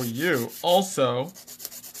for you. Also,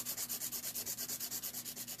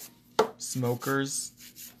 smokers,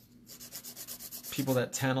 people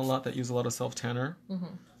that tan a lot, that use a lot of self-tanner.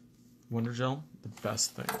 Wonder Gel, the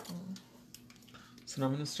best thing. So now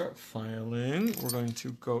I'm going to start filing. We're going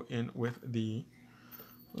to go in with the,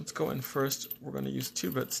 let's go in first. We're going to use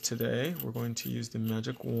two bits today. We're going to use the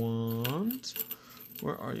magic wand.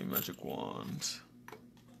 Where are you, magic wand?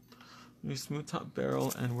 New smooth top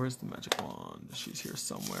barrel, and where's the magic wand? She's here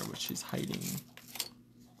somewhere, but she's hiding.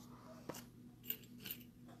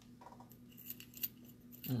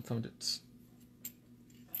 I found it.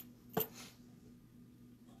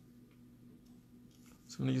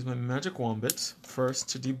 So I'm going to use my magic wand bit first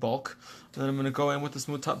to debulk, and then I'm going to go in with the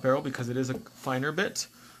smooth top barrel because it is a finer bit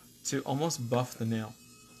to almost buff the nail.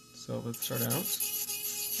 So let's start out.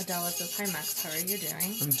 Adela says, hi Max, how are you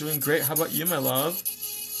doing? I'm doing great. How about you, my love?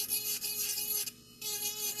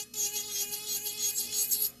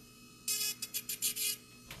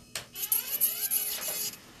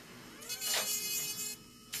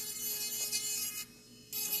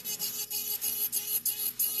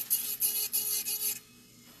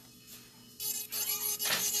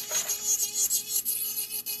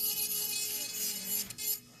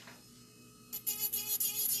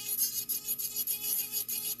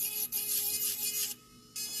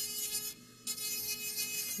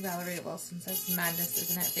 Valerie Wilson says, madness,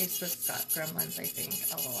 isn't it? Facebook's got gremlins, I think.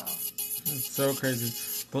 LOL. It's so crazy.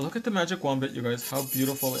 But look at the magic wand bit, you guys. How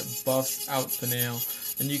beautiful it buffs out the nail.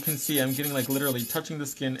 And you can see I'm getting like literally touching the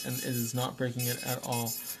skin and it is not breaking it at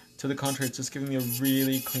all. To the contrary, it's just giving me a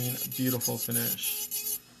really clean, beautiful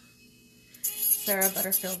finish. Sarah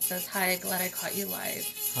Butterfield says, hi, glad I caught you live.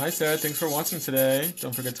 Hi Sarah, thanks for watching today.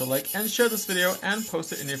 Don't forget to like and share this video and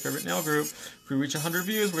post it in your favorite nail group. If we reach 100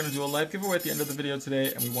 views, we're going to do a live giveaway at the end of the video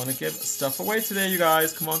today, and we want to give stuff away today, you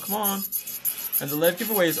guys. Come on, come on. And the live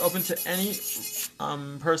giveaway is open to any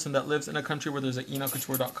person that lives in a country where there's an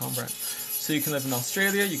Enailcouture.com brand. So you can live in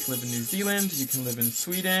Australia, you can live in New Zealand, you can live in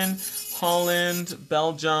Sweden, Holland,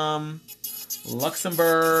 Belgium,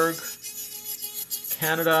 Luxembourg,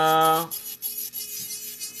 Canada,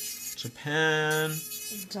 Japan.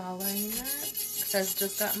 Dalina says,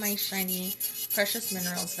 just got my shiny Precious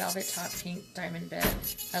Minerals Velvet Top Pink Diamond Bit.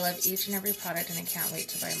 I love each and every product and I can't wait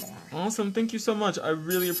to buy more. Awesome, thank you so much. I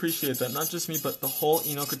really appreciate that. Not just me, but the whole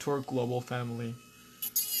Enailcouture global family.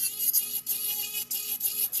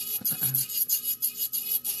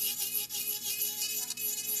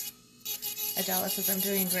 Adela says, I'm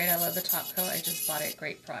doing great. I love the top coat. I just bought it.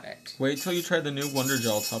 Great product. Wait till you try the new Wonder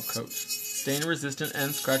Gel top coat. Stain resistant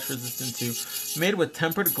and scratch resistant too. Made with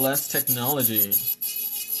tempered glass technology.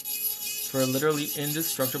 For a literally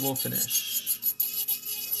indestructible finish.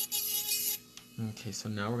 Okay, so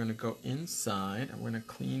now we're going to go inside and we're going to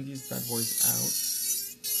clean these bad boys out.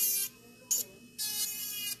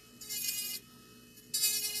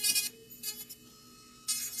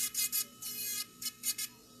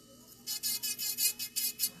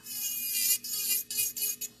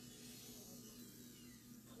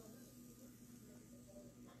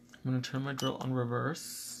 I'm going to turn my drill on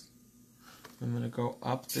reverse. I'm going to go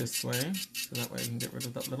up this way, so that way I can get rid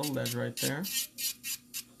of that little ledge right there.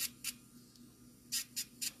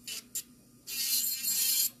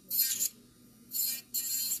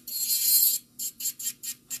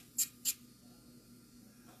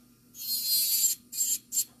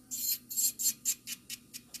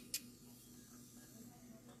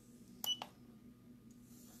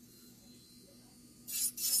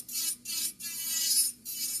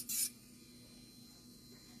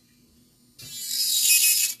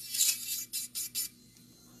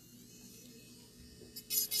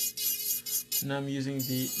 Now I'm using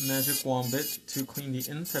the magic wand bit to clean the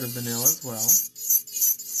inside of the nail as well.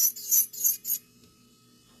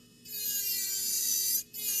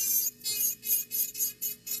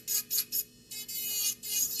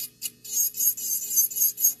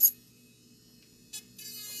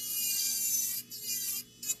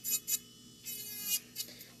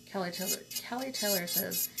 Kelly Taylor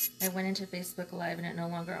says, I went into Facebook Live and it no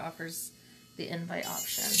longer offers the invite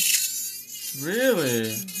option.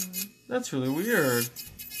 Really? Mm-hmm. That's really weird.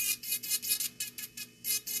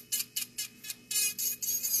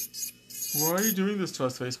 Why are you doing this to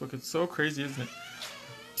us, Facebook? It's so crazy, isn't it?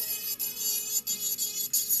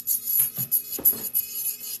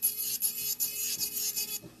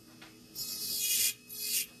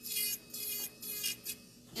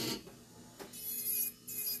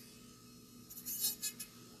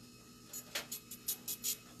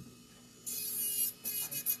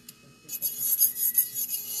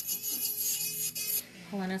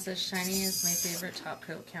 Helena says, shiny is my favorite top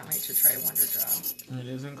coat. Can't wait to try Wonder Draw. It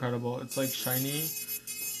is incredible. It's like shiny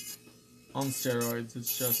on steroids.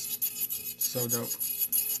 It's just so dope.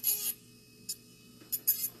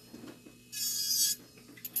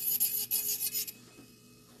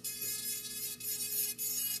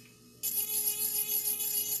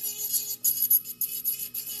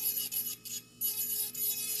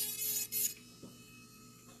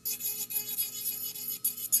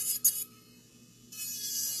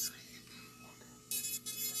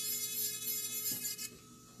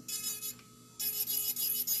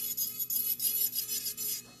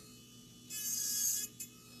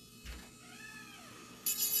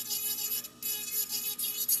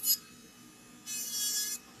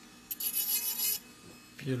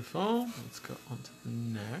 Beautiful. Let's go on to the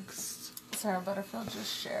next. Sarah Butterfield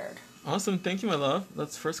just shared. Awesome. Thank you, my love.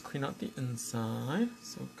 Let's first clean out the inside.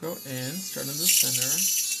 So go in, start in the center.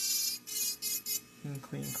 And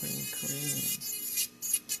clean, clean, clean.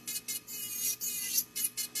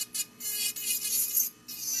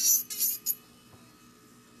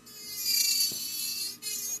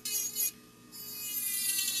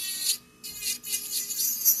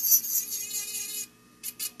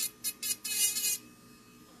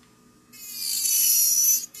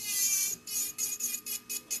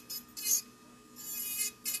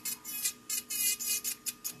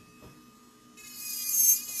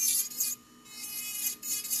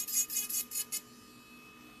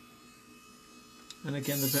 And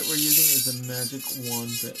again, the bit we're using is the magic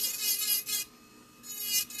wand bit.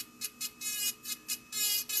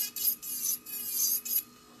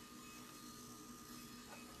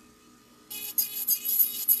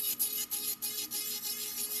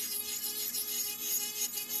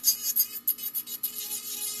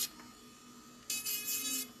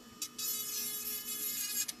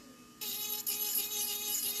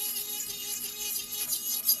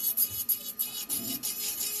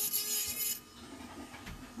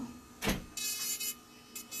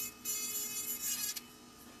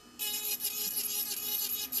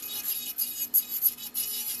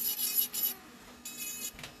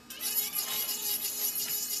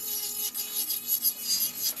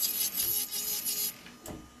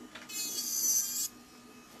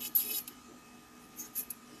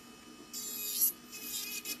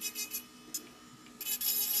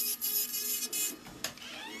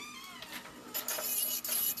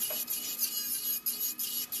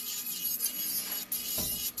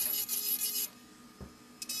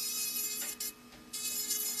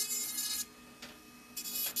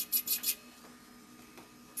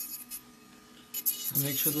 So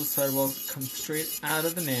make sure those sidewalls come straight out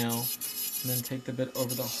of the nail, and then take the bit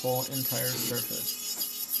over the whole entire surface.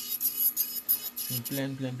 And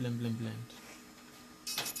blend, blend, blend, blend, blend.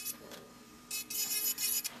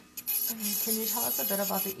 Can you tell us a bit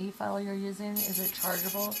about the e-file you're using? Is it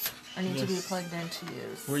chargeable or need to be plugged in to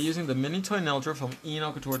use? We're using the mini toy nail drill from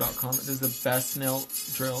Enailcouture.com. It is the best nail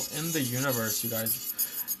drill in the universe, you guys.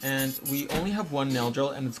 And we only have one nail drill,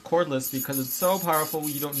 and it's cordless because it's so powerful.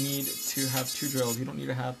 You don't need to have two drills. You don't need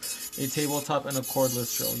to have a tabletop and a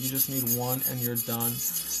cordless drill. You just need one, and you're done.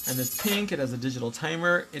 And it's pink. It has a digital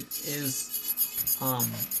timer. It is,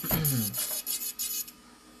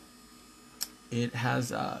 it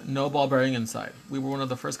has no ball bearing inside. We were one of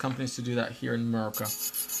the first companies to do that here in America.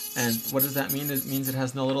 And what does that mean? It means it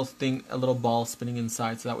has no little thing, a little ball spinning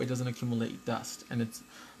inside, so that way it doesn't accumulate dust, and it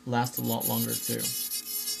lasts a lot longer too.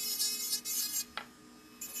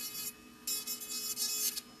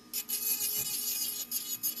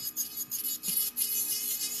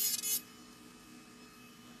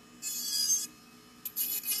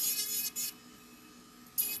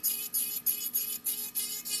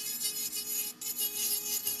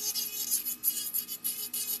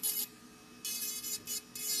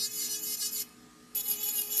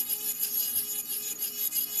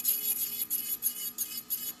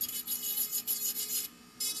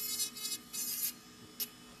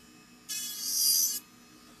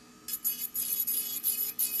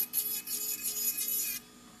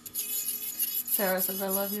 Sarah says, I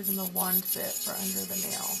love using the wand bit for under the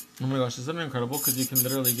nail. Oh my gosh, isn't it incredible? Because you can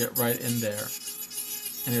literally get right in there,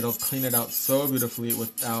 and it'll clean it out so beautifully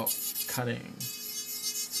without cutting.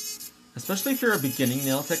 Especially if you're a beginning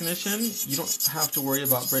nail technician, you don't have to worry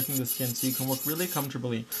about breaking the skin, so you can work really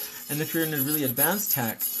comfortably. And if you're in a really advanced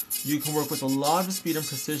tech, you can work with a lot of speed and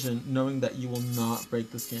precision, knowing that you will not break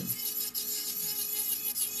the skin.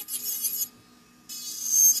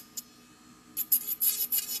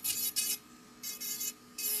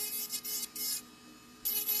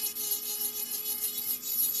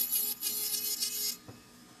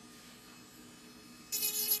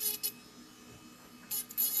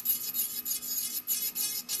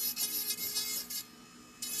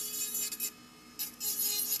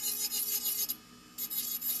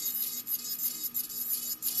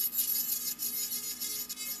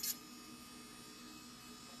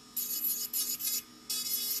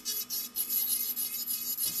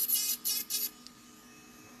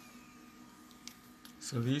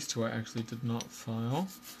 So these two I actually did not file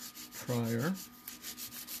prior.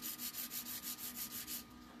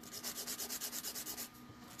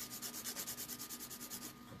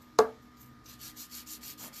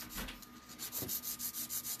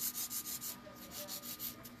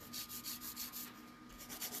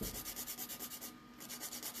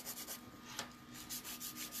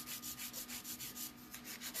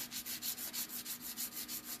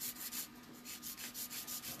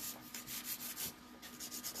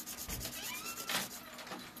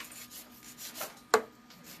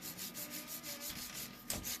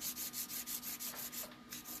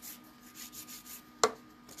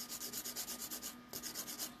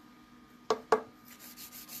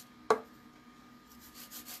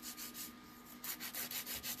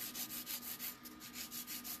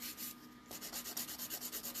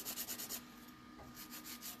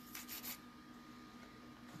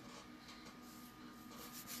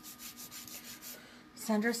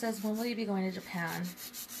 Sandra says, when will you be going to Japan?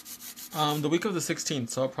 The week of the 16th,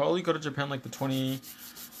 so I'll probably go to Japan like the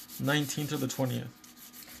 19th or the 20th.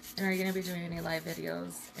 And are you going to be doing any live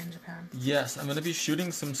videos in Japan? Yes, I'm going to be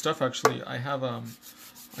shooting some stuff actually. I have,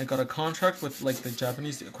 I got a contract with like the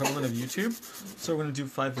Japanese equivalent of YouTube, so we're going to do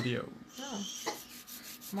 5 videos. Oh.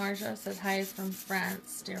 Marja says, hi, is from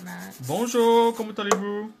France, dear Matt. Bonjour, comment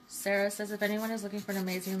allez-vous? Sarah says, if anyone is looking for an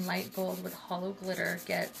amazing light gold with hollow glitter,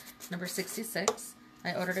 get number 66.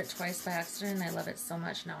 I ordered it twice by accident and I love it so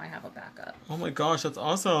much, now I have a backup. Oh my gosh, that's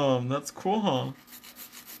awesome. That's cool, huh?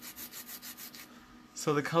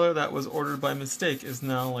 So the color that was ordered by mistake is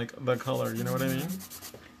now like the color, you know what I mean?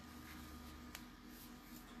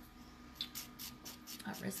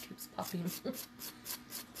 That wrist keeps popping.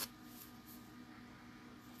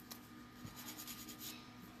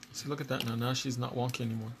 See, look at that now. Now she's not wonky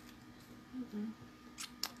anymore.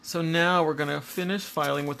 So now we're going to finish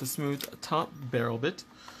filing with the smooth top barrel bit.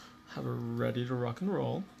 Have her ready to rock and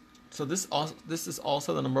roll. So this is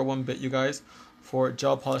also the #1 bit, you guys, for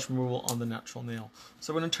gel polish removal on the natural nail.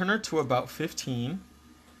 So we're going to turn her to about 15.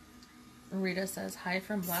 Rita says, hi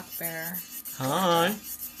from Black Bear. Hi.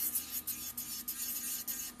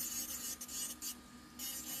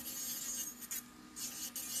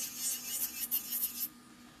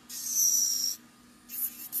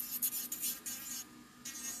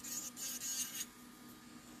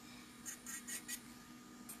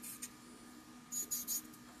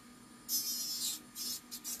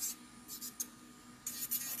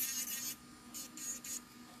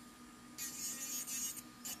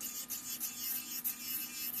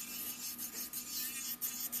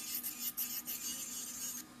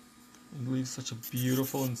 such a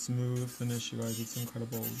beautiful and smooth finish, you guys. It's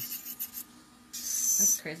incredible.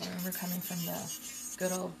 That's crazy. I remember coming from the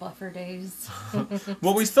good old buffer days.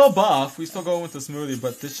 Well, we still buff. We still go with the smoothie,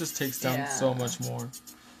 but this just takes down so much more.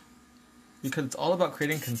 Because it's all about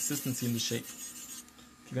creating consistency in the shape. If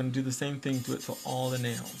you're going to do the same thing, do it to all the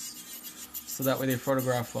nails. So that way they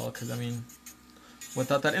photograph well. Because, I mean,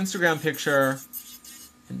 without that Instagram picture,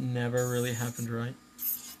 it never really happened, right?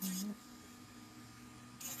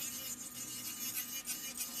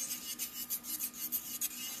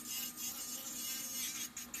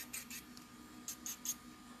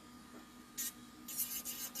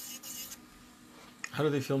 How do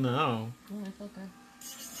they feel now? Oh, I feel good.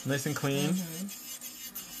 Nice and clean?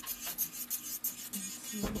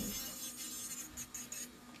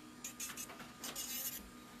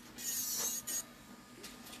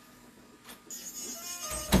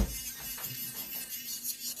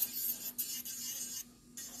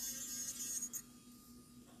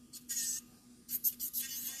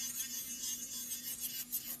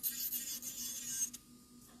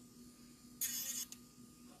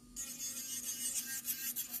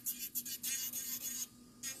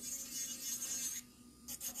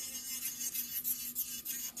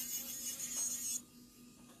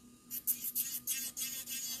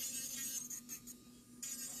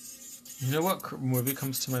 You know what movie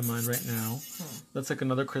comes to my mind right now? That's like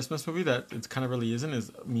another Christmas movie that it kind of really isn't, is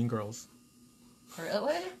Mean Girls.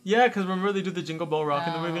 Really? Yeah, because remember they do the Jingle Bell Rock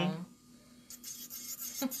in the movie?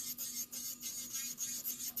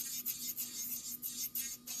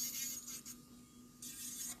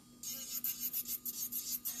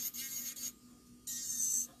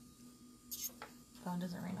 Phone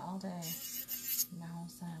doesn't ring all day. Now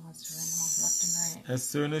Sam wants to ring off left and right. As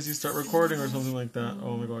soon as you start recording or something like that.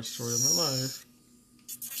 Oh my gosh, story of my life.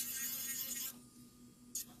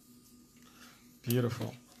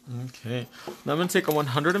 Beautiful. Okay. Now I'm going to take a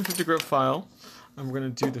 150 grit file and we're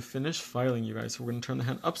going to do the finished filing, you guys. So we're going to turn the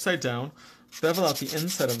hand upside down, bevel out the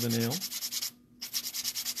inside of the nail.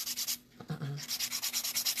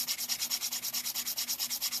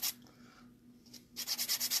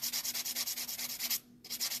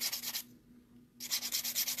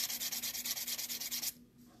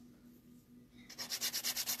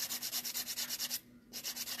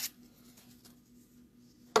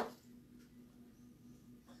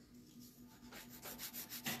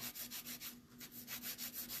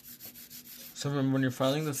 So remember, when you're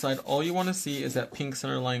filing the side, all you want to see is that pink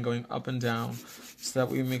center line going up and down so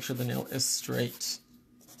that we make sure the nail is straight.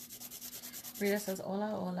 Rita says, hola,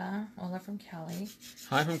 hola. Hola from Cali.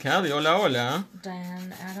 Hi from Cali. Hola, hola.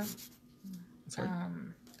 Diane, Adam. Sorry.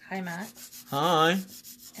 Hi, Max. Hi.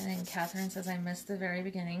 And then Catherine says, I missed the very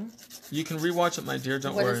beginning. You can rewatch it, my dear.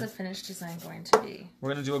 Don't worry. What is the finished design going to be?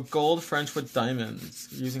 We're going to do a gold French with diamonds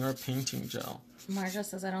using our painting gel. Marja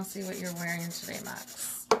says, I don't see what you're wearing today,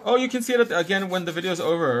 Max. Oh, you can see it again when the video's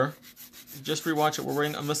over. Just rewatch it. We're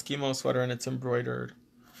wearing a Moschino sweater and it's embroidered.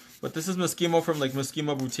 But this is Moschino from like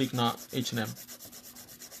Moschino Boutique, not H&M.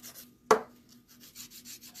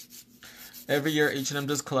 Every year H&M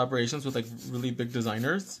does collaborations with like really big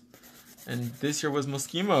designers. And this year was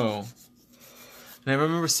Moschino. And I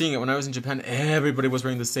remember seeing it when I was in Japan. Everybody was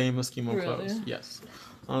wearing the same Moschino clothes. Yes.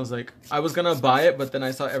 I was like, I was going to buy it, but then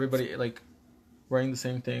I saw everybody like wearing the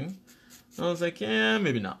same thing. I was like, yeah,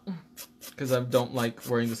 maybe not. Because I don't like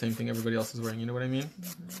wearing the same thing everybody else is wearing, you know what I mean?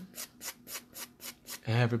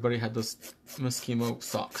 Everybody had those Moschino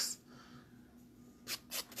socks.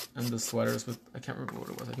 And the sweaters with, I can't remember what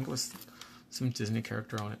it was. I think it was some Disney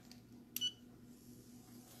character on it.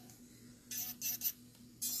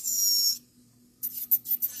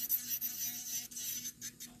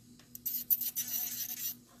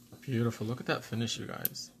 Beautiful. Look at that finish, you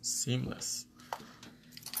guys. Seamless.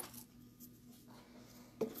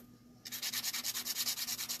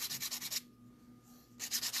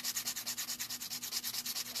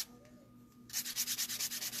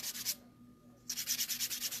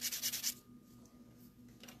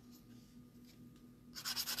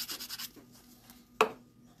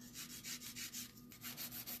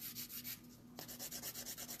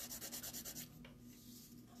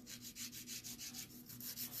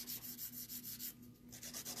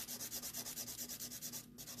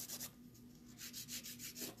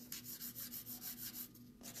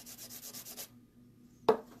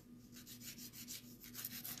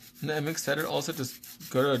 And I'm excited also to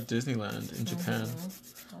go to Disneyland in Japan.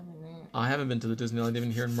 I haven't been to the Disneyland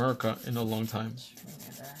even here in America in a long time.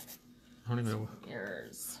 I don't even know.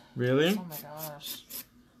 Years. Really? Oh my gosh.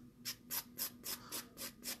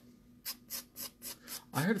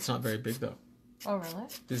 I heard it's not very big though. Oh really?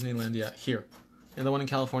 Disneyland, yeah, here. And the one in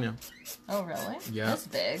California. Oh, really? Yeah. That's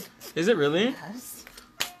big. Is it really? Yes.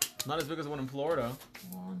 Not as big as the one in Florida.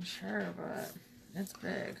 Well, I'm sure, but it's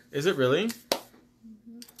big. Is it really?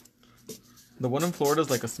 The one in Florida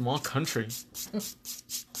is like a small country.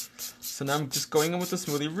 So now I'm just going in with the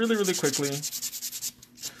smoothie really, really quickly.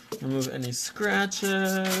 Remove any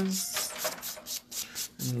scratches.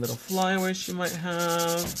 Any little flyaways you might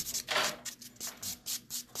have.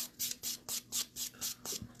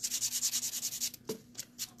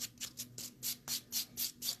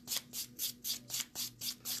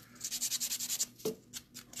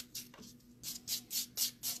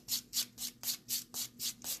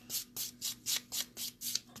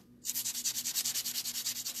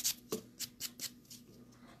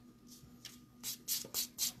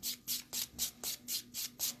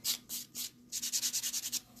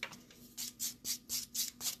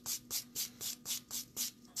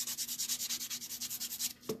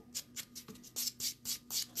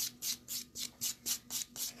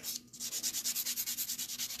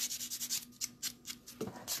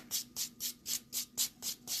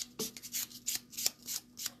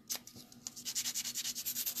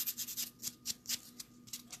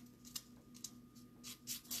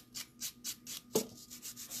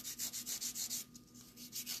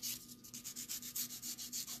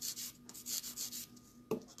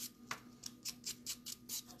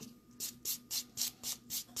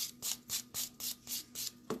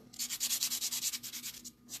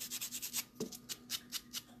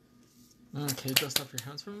 Okay, dust off your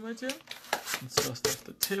hands for me, my dear. Let's dust off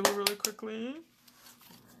the table really quickly.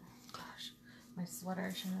 Gosh, my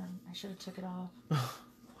sweater, I should have took it off.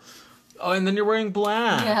 Oh, and then you're wearing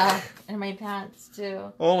black. Yeah, and my pants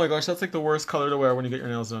too. Oh my gosh, that's like the worst color to wear when you get your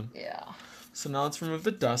nails done. Yeah. So now let's remove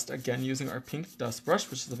the dust, again using our pink dust brush,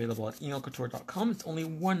 which is available at Enailcouture.com. It's only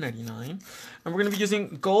 $1.99. And we're going to be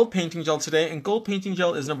using gold painting gel today, and gold painting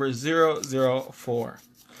gel is number 004.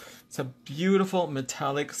 It's a beautiful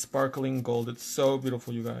metallic sparkling gold. It's so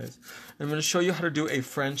beautiful, you guys. I'm going to show you how to do a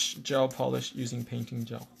French gel polish using painting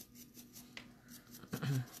gel.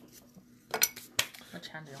 Which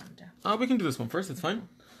hand do you want to do? We can do this one first, it's fine.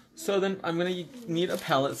 So then I'm going to need a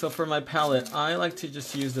palette. So for my palette, I like to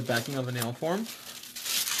just use the backing of a nail form. And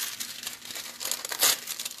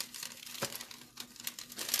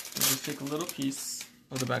just take a little piece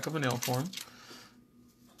of the back of a nail form.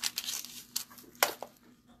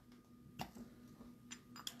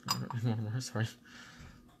 Sorry.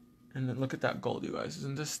 And then look at that gold, you guys.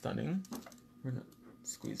 Isn't this stunning? We're going to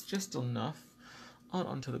squeeze just enough out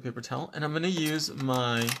onto the paper towel. And I'm going to use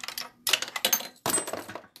my...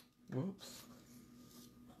 Whoops.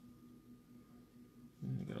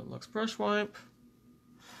 Get a Luxe brush wipe.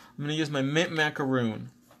 I'm going to use my Mint Macaroon.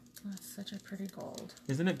 Oh, it's such a pretty gold.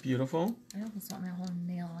 Isn't it beautiful? I almost want my whole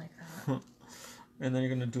nail like that. And then you're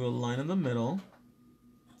going to do a line in the middle.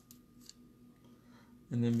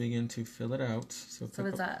 And then begin to fill it out. So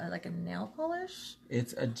is that like a nail polish?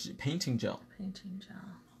 It's a painting gel. Painting gel.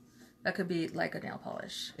 That could be like a nail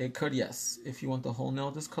polish. It could, yes. If you want the whole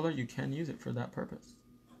nail this color, you can use it for that purpose.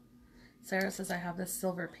 Sarah says I have this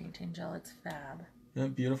silver painting gel. It's fab. Yeah,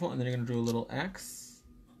 beautiful. And then you're going to do a little X.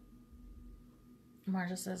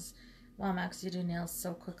 Marja says, wow, Max, you do nails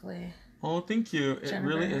so quickly. Oh, thank you. It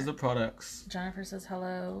really is the products. Jennifer says,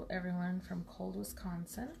 hello, everyone from cold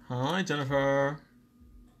Wisconsin. Hi, Jennifer.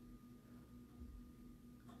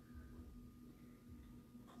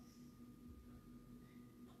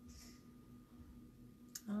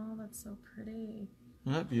 Oh, that's so pretty.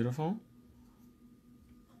 Isn't that beautiful?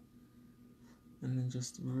 And then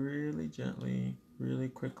just really gently, really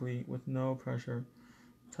quickly, with no pressure,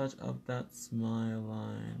 touch up that smile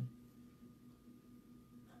line.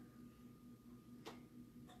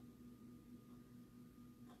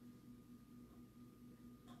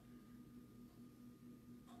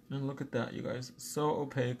 And look at that, you guys. So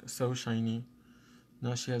opaque, so shiny.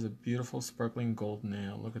 Now she has a beautiful sparkling gold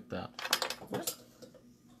nail. Look at that.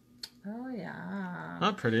 Oh, yeah.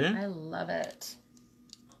 Not pretty. I love it.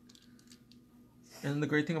 And the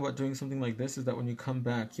great thing about doing something like this is that when you come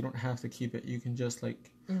back, you don't have to keep it. You can just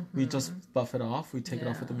like, we just buff it off. We take it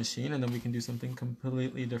off with the machine, and then we can do something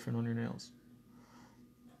completely different on your nails.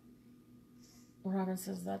 Robin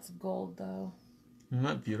says that's gold, though. Isn't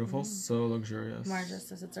that beautiful? So luxurious. Marja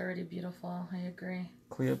says it's already beautiful. I agree.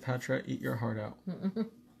 Cleopatra, eat your heart out.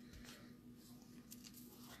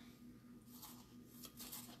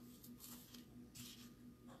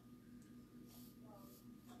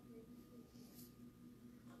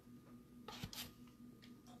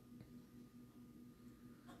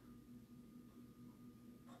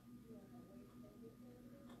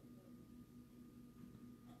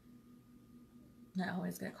 I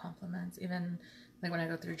always get compliments, even like when I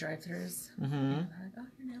go through drive-thrus. Mm-hmm. And they're like, "Oh,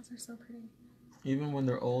 your nails are so pretty." Even when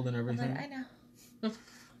they're old and everything. I'm like, I know.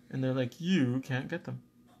 And they're like, you can't get them.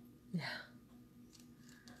 Yeah.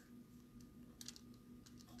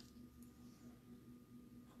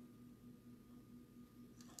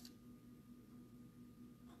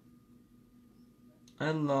 I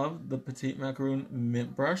love the Petite Macaroon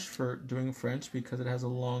mint brush for doing French because it has a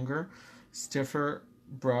longer, stiffer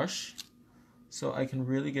brush. So I can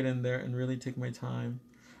really get in there and really take my time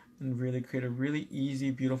and really create a really easy,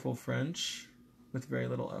 beautiful French with very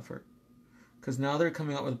little effort. Because now they're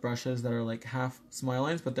coming out with brushes that are like half smile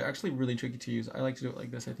lines, but they're actually really tricky to use. I like to do it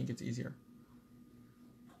like this. I think it's easier.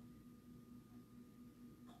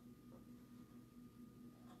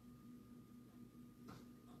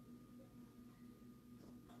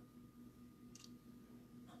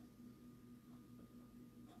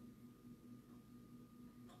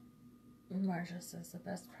 Marcia says the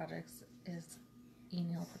best products is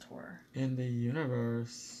Enailcouture. In the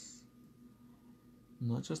universe.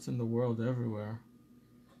 Not just in the world, everywhere.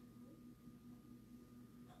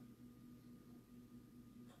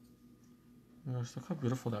 Gosh, look how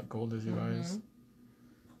beautiful that gold is, you guys.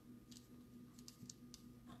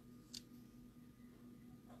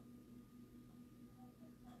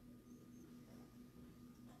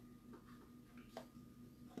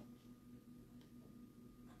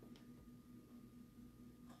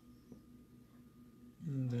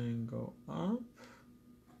 And then go up.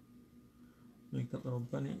 Make that little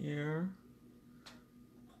bunny ear.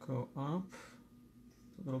 Go up.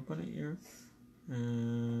 The little bunny ear.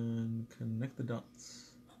 And connect the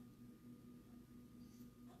dots.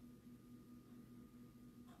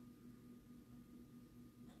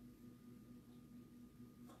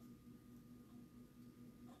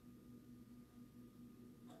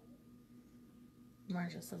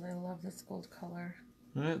 Marcia says, I love this gold color.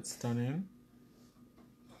 It's stunning.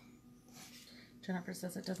 Jennifer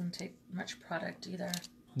says it doesn't take much product either.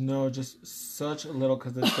 No, just such a little,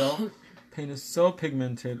 because the gel paint is so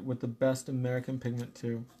pigmented with the best American pigment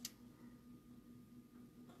too.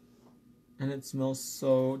 And it smells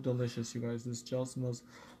so delicious, you guys. This gel smells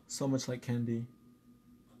so much like candy.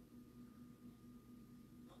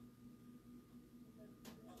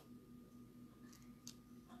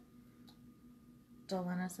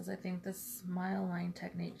 Delana says, I think this smile line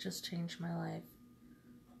technique just changed my life.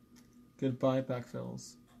 Goodbye,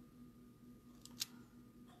 backfills.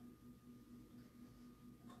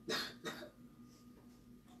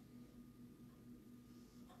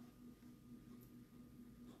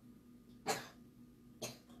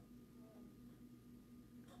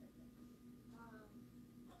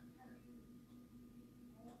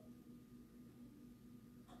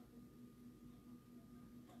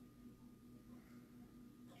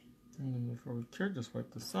 And then before we cure, just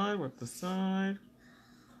wipe the side, wipe the side.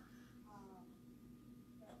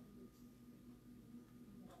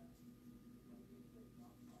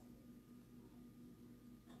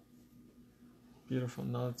 Beautiful.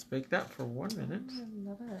 Now let's bake that for 1 minute. I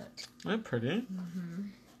love it. Isn't it pretty? Mm-hmm.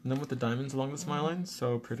 And then with the diamonds along the smile line,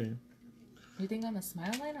 so pretty. You think on the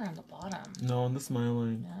smile line or on the bottom? No, on the smile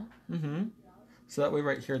line. Yeah? Mm-hmm. So that way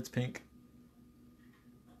right here it's pink.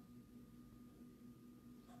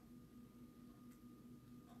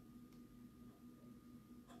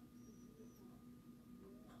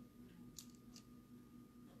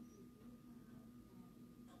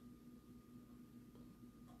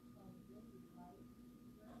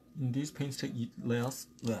 And these paints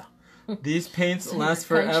these paints last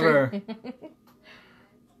forever.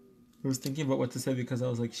 I was thinking about what to say because I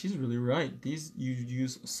was like, she's really right. These, you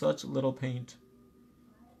use such little paint.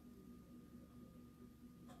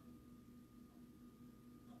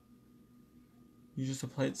 You just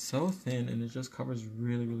apply it so thin and it just covers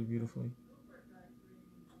really, really beautifully.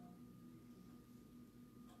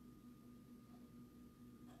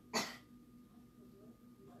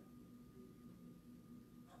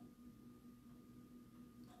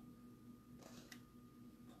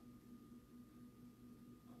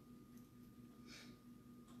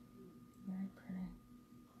 Very pretty.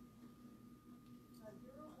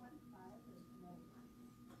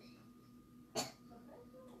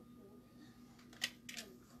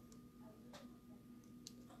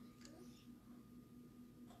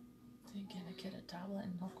 They get a kid a tablet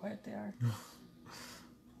and how quiet they are.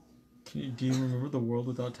 Do you remember the world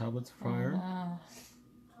without tablets prior? Oh, no.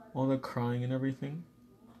 All the crying and everything.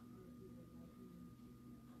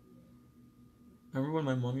 I remember when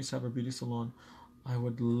my mom used to have her beauty salon, I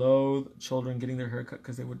would loathe children getting their hair cut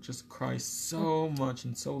because they would just cry so much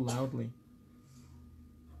and so loudly.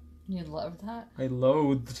 You love that? I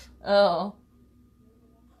loathed. Oh.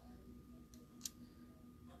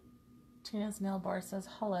 Tina's Nail Bar says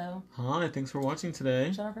hello. Hi, thanks for watching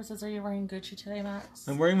today. Jennifer says, are you wearing Gucci today, Max?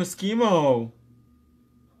 I'm wearing Moschino.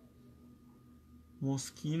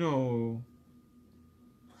 Moschino.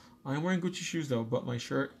 I'm wearing Gucci shoes though, but my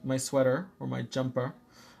shirt, my sweater, or my jumper,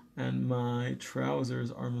 and my trousers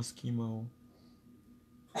are Moschino.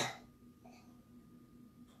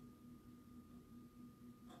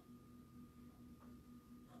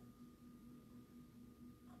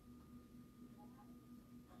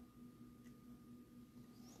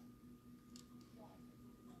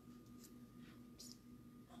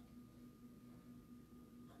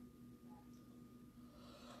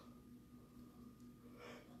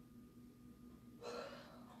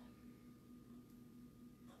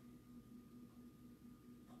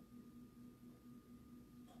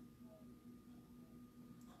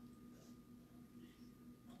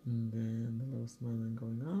 And then the little smile line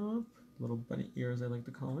going up. Little bunny ears, I like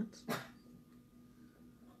to call it.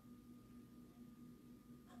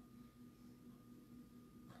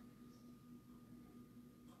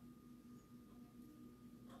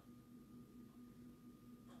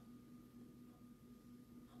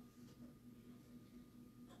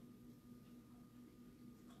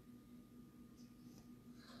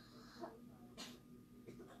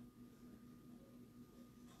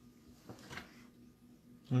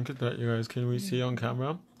 Look at that, you guys. Can we see on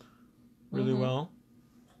camera really well?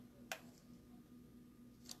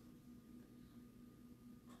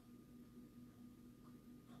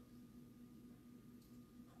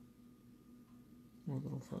 Oh,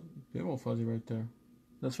 little big old fuzzy right there.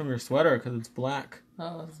 That's from your sweater because it's black.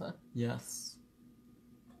 Oh, is it? Yes.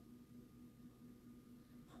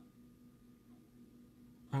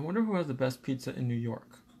 I wonder who has the best pizza in New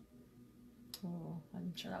York. Oh,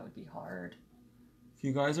 I'm sure that would be hard. If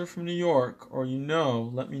you guys are from New York or you know,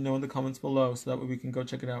 let me know in the comments below so that way we can go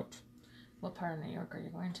check it out. What part of New York are you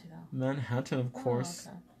going to, though? Manhattan, of course.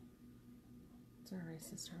 Oh, okay. That's where Ray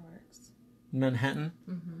Sister works. Manhattan?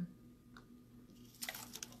 Mm-hmm.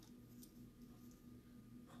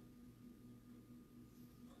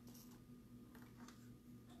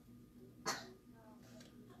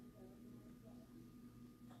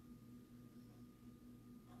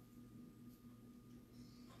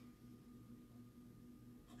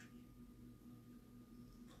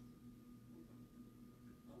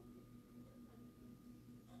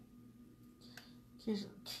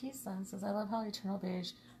 Keeson says, I love how Eternal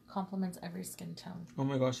Beige complements every skin tone. Oh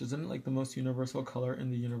my gosh, isn't it like the most universal color in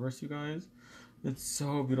the universe, you guys? It's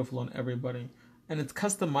so beautiful on everybody. And it's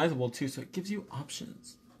customizable too, so it gives you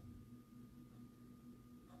options.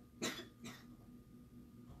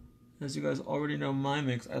 As you guys already know my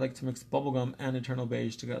mix, I like to mix bubblegum and Eternal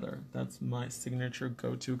Beige together. That's my signature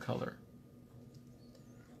go-to color.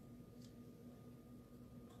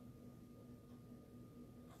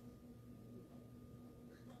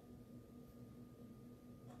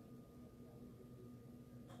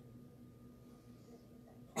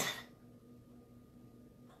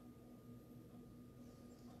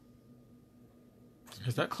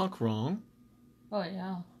 Is that clock wrong? Oh,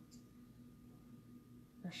 yeah.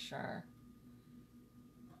 For sure.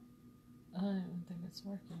 I don't even think it's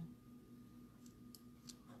working.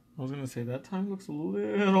 I was going to say, that time looks a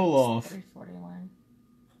little off. 3:41.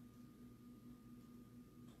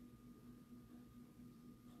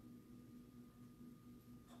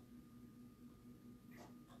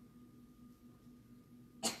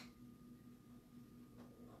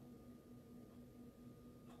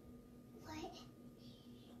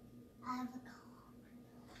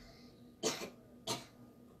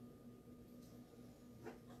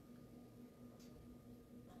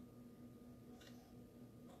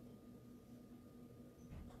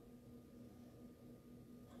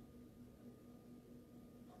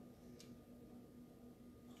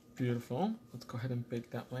 Beautiful. Let's go ahead and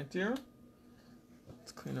bake that, my dear.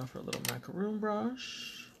 Let's clean off our little macaroon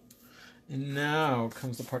brush. And now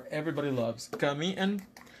comes the part everybody loves, gummy and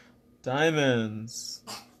diamonds.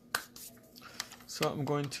 So I'm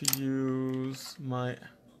going to use my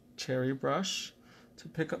cherry brush to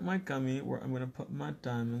pick up my gummy where I'm going to put my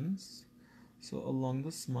diamonds. So along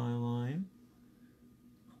the smile line.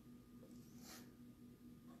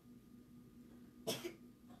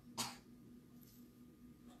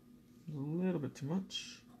 A little bit too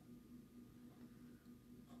much.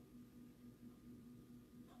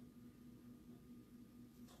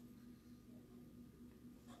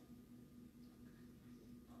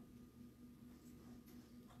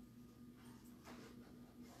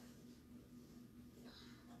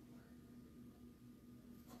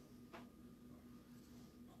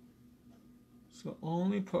 So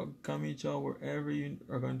only put gummy gel wherever you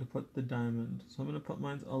are going to put the diamond. So I'm going to put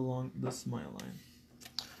mine along the smile line.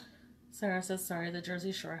 Sarah says, sorry, the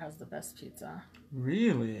Jersey Shore has the best pizza.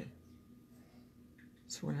 Really?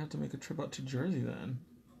 So we're going to have to make a trip out to Jersey then.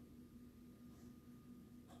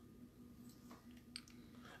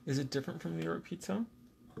 Is it different from New York pizza?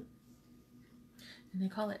 And they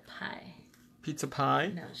call it pie. Pizza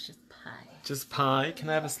pie? No, it's just pie. Just pie? Can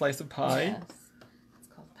I have a slice of pie? Yes. It's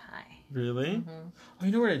called pie. Really? Mm-hmm. Oh,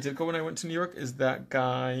 you know where I did go when I went to New York? Is that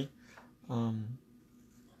guy from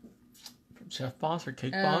Chef Boss or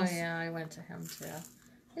Cake Boss? Oh, yeah, I went to him too.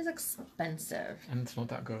 He's expensive. And it's not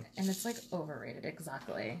that good. And it's like overrated,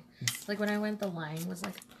 exactly. Like when I went, the line was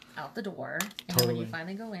like out the door. And Totally. then when you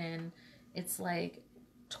finally go in, it's like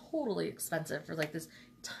totally expensive for like this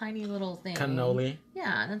tiny little thing. Cannoli.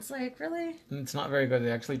 Yeah, and it's like, really? And it's not very good.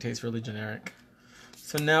 They actually taste really generic.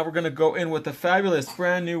 So now we're going to go in with the fabulous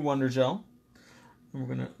brand new Wonder Gel. And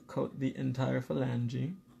we're going to coat the entire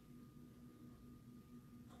phalange.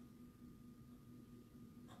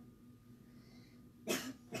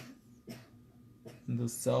 And the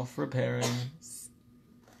self-repairing,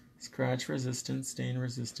 scratch-resistant,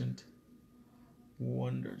 stain-resistant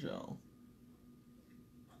Wonder Gel.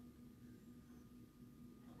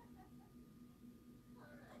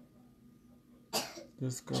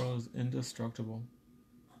 This girl is indestructible.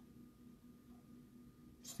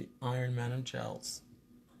 It's the Iron Man of gels.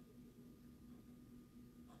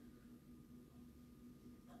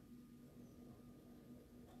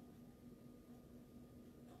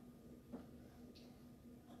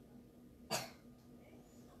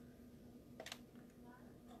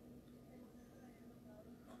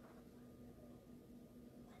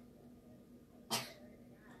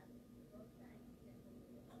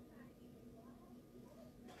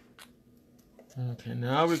 Okay,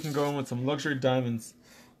 now we can go in with some luxury diamonds.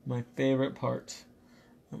 My favorite part.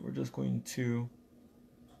 And we're just going to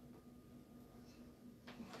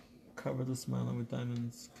cover the smile line with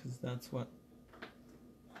diamonds because that's what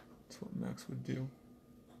Max would do.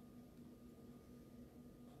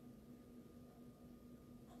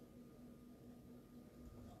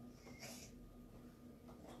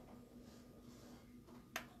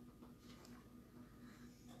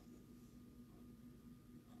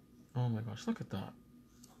 Oh my gosh, look at that.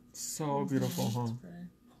 So beautiful, huh?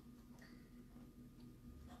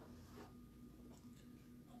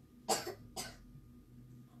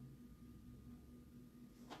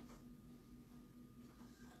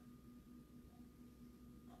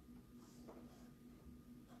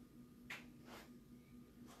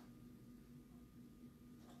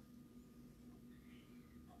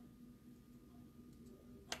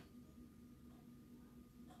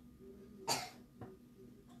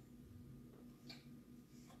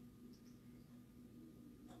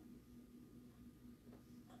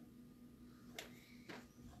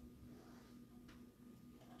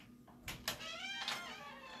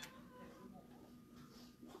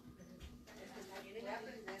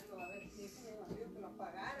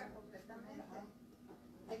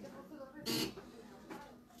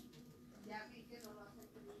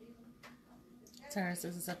 Sarah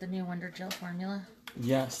says, is that the new Wonder Gel formula?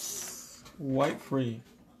 Yes. White free.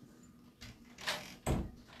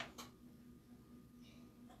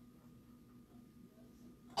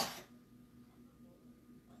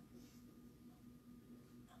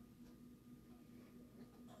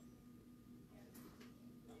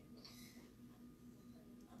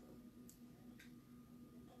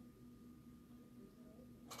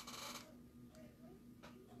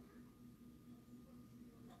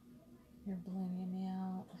 You're blinging me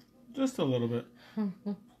out. Just a little bit. I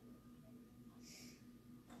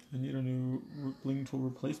need a new bling tool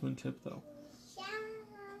replacement tip though.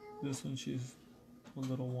 This one, she's a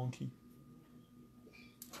little wonky.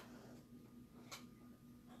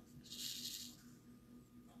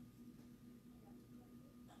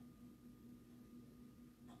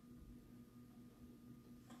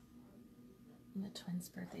 And the twins'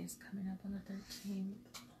 birthday is coming up on the 13th.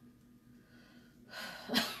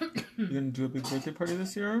 You gonna do a big birthday party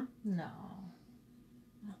this year? No,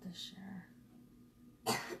 not this year.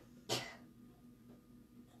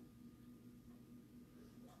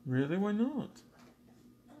 Really? Why not?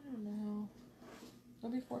 I don't know.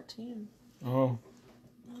 They'll be 14. Oh.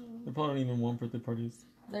 They probably don't even want birthday parties.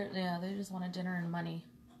 They just want a dinner and money.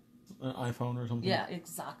 An iPhone or something. Yeah,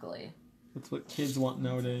 exactly. That's what kids want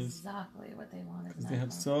nowadays. Exactly what they want. Because they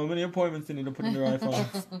have so many appointments they need to put in their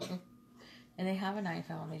iPhones. And they have an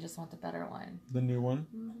iPhone. They just want the better one. The new one?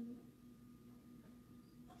 Mm-hmm.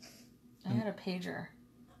 I had a pager.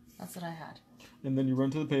 That's what I had. And then you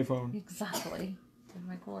run to the payphone. Exactly. In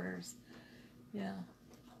my quarters. Yeah.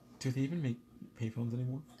 Do they even make payphones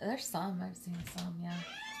anymore? There's some. I've seen some, yeah.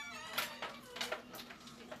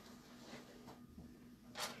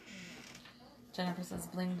 Jennifer says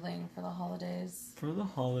bling bling for the holidays. For the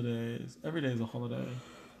holidays. Every day is a holiday.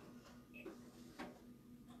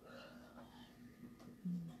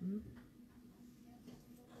 Mm-hmm.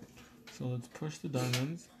 So let's push the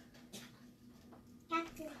diamonds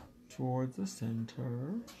towards the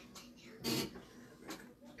center.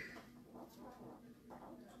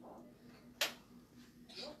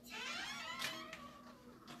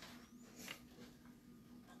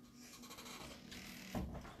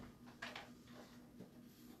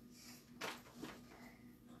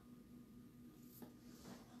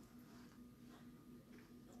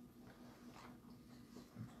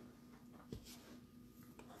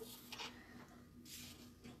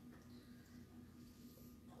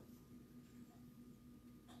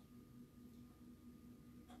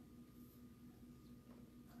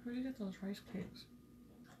 Where do you get those rice cakes?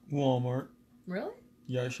 Walmart. Really?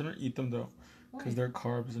 Yeah, I shouldn't eat them though, because they're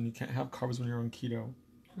carbs, and you can't have carbs when you're on keto.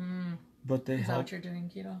 Mm. But they Is that help. what you're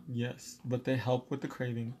doing, keto? Yes, but they help with the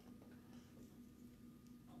craving.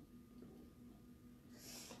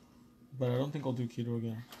 But I don't think I'll do keto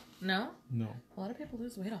again. No? No. A lot of people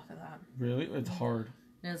lose weight off of that. Really? It's hard.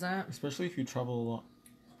 Is that? Especially if you travel a lot.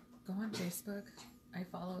 Go on Facebook. I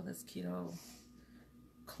follow this keto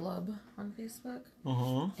club on Facebook.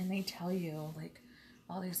 Uh-huh. And they tell you, like,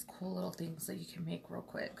 all these cool little things that you can make real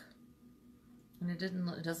quick. And it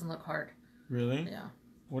doesn't look hard. Really? Yeah.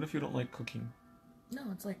 What if you don't like cooking? No,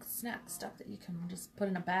 it's like snack stuff that you can just put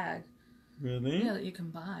in a bag. Really? Yeah, that you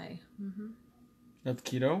can buy. Mm-hmm. That's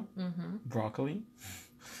keto? Mm-hmm. Broccoli?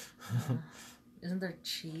 Yeah. Isn't there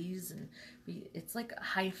cheese? And it's like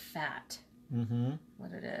high fat. Mm-hmm.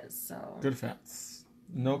 What it is, so. Good fats.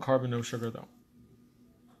 No carb and no sugar, though.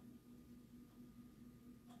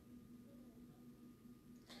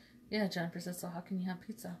 Yeah, Jennifer says, so how can you have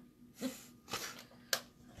pizza?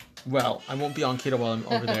 Well, I won't be on keto while I'm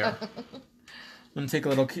over there. I'm gonna take a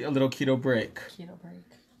little keto break. Keto break.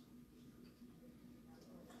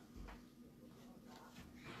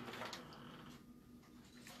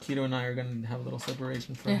 Keto and I are gonna have a little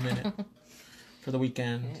separation for a minute for the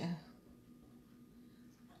weekend. Yeah.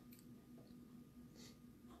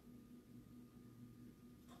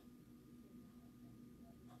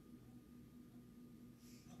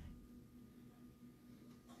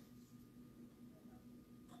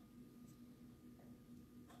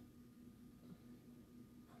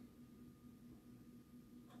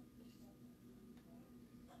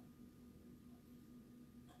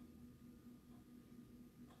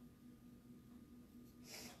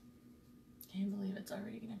 Can't believe it's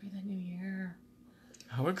already gonna be the new year.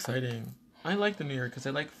 How exciting. I like the new year because I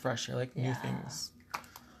like fresh. I like new Yeah. things.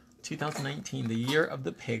 2019, the year of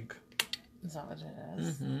the pig. Is that what it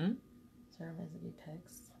is? Mm-hmm. So everybody's gonna be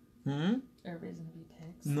pigs? Hmm? Everybody's gonna be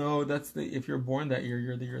pigs? No, that's if you're born that year,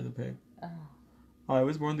 you're the year of the pig. Oh. I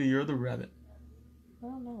was born the year of the rabbit. I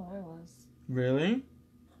don't know what I was. Really?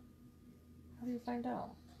 How do you find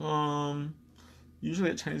out?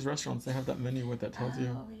 Usually at Chinese restaurants, they have that menu with that tells you.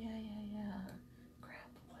 Oh, yeah.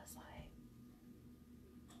 Crap, what was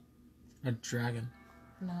I? A dragon.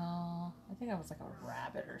 No, I think I was like a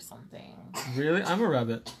rabbit or something. Really? I'm a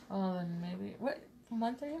rabbit. Oh, then maybe. What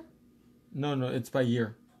month are you? No, it's by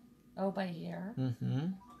year. Oh, by year? Mm-hmm.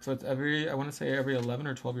 So it's I want to say every 11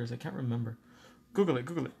 or 12 years. I can't remember. Google it.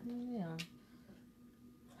 Yeah.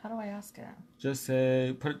 How do I ask it? Just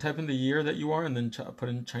say, type in the year that you are, and then put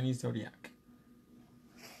in Chinese zodiac.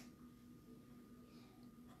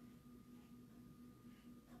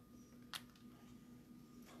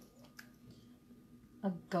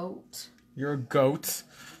 A goat. You're a goat.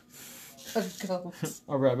 A goat.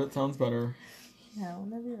 A rabbit sounds better. Yeah,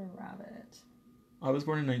 whenever you're a rabbit. I was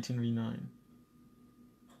born in 1989.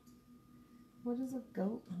 What does a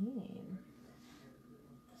goat mean?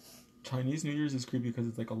 Chinese New Year's is creepy because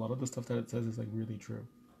it's like a lot of the stuff that it says is like really true.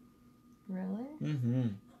 Really? Mm-hmm.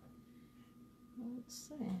 Let's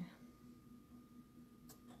see.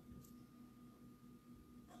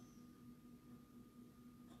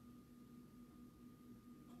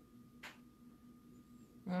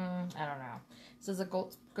 I don't know. It says a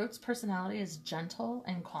goat's personality is gentle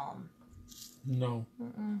and calm. No.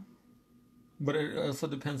 Mm-mm. But it also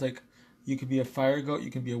depends, like, you could be a fire goat, you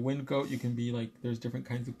can be a wind goat, you can be, like, there's different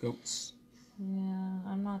kinds of goats. Yeah,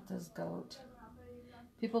 I'm not this goat.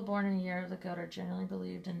 People born in a year of the goat are generally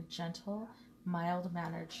believed in gentle,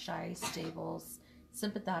 mild-mannered, shy, stable,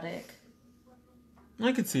 sympathetic,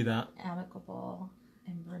 I could see that. amicable,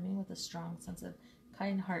 and brimming with a strong sense of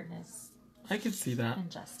kind-heartedness, I could see that.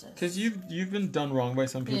 Injustice. Because you've been done wrong by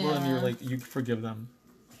some people, and you're Yeah. like, you forgive them.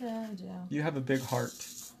 Yeah, I do. You have a big heart.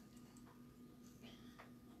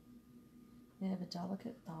 They have a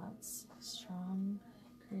delicate thoughts, strong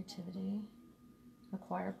creativity,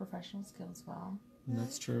 acquire professional skills well.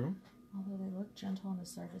 That's true. Although they look gentle on the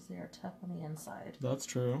surface, they are tough on the inside. That's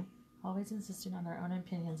true. Always insisting on their own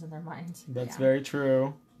opinions in their minds. That's very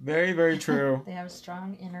true. Very, very true. They have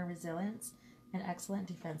strong inner resilience and excellent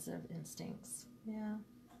defensive instincts. Yeah.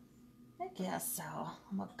 I guess so.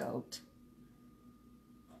 I'm a goat.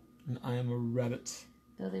 And I am a rabbit.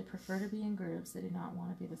 Though they prefer to be in groups, they do not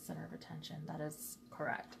want to be the center of attention. That is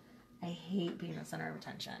correct. I hate being the center of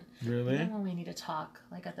attention. Really? Even when we need to talk,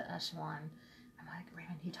 like at the echelon, I'm like,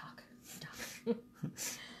 Raymond, you talk. You talk.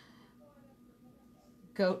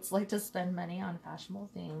 Goats like to spend money on fashionable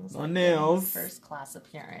things. On nails. First class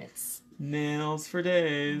appearance. Nails for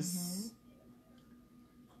days. Mm-hmm.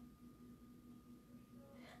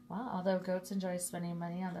 Well, although goats enjoy spending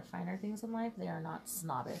money on the finer things in life, they are not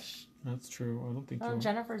snobbish. That's true. I don't think Oh, so.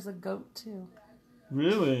 Jennifer's a goat too.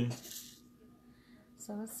 Really?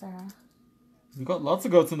 So is Sarah. We've got lots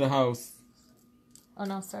of goats in the house. Oh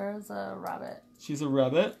no, Sarah's a rabbit. She's a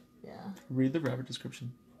rabbit? Yeah. Read the rabbit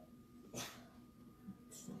description. Let's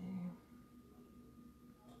see.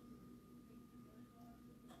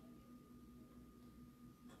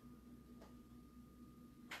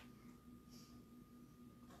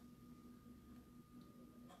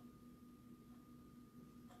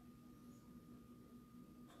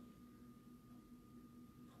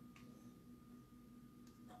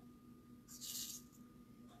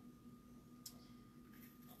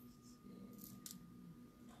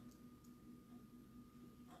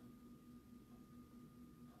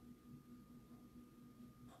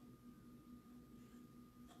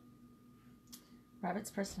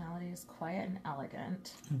 Rabbit's personality is quiet and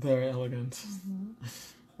elegant. Very elegant. Mm-hmm.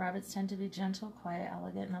 Rabbits tend to be gentle, quiet,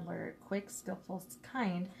 elegant, and alert, quick, skillful,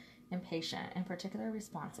 kind, and patient, and particularly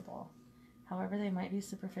responsible. However, they might be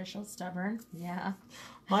superficial, stubborn. Yeah.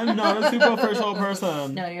 I'm not a superficial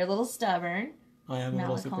person. No, you're a little stubborn. I am a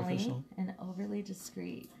little Melancholy, superficial. and overly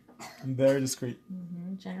discreet. I'm very discreet.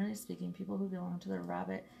 Mm-hmm. Generally speaking, people who belong to the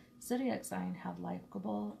rabbit zodiac sign have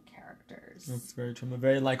likable characters. That's very true. I'm a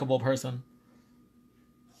very likable person.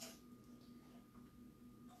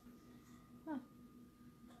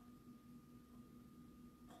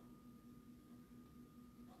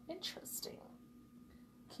 Interesting.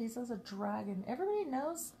 Kisa's a dragon. Everybody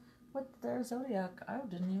knows what their zodiac. I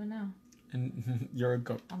didn't even know. And you're a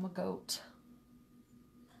goat. I'm a goat.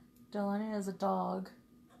 Delaney is a dog.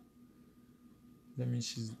 That means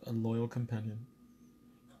she's a loyal companion.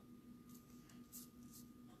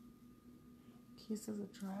 Kisa's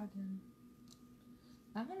a dragon.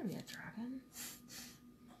 I'm gonna be a dragon.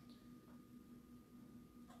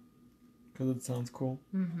 Because it sounds cool.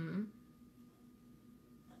 Mm-hmm.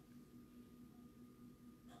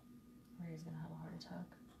 Or he's gonna have a heart attack.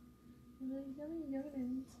 Never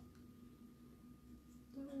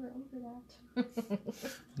over that.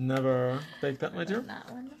 Never bake that, my dear.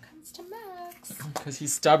 Not when it comes to Max. Because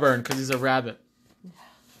he's stubborn. Because he's a rabbit. Yeah.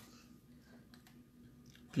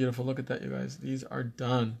 Beautiful. Look at that, you guys. These are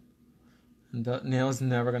done. And that nail is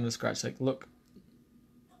never going to scratch. Like, look.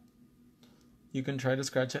 You can try to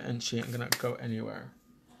scratch it and she ain't going to go anywhere.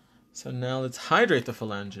 So now let's hydrate the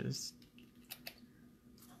phalanges.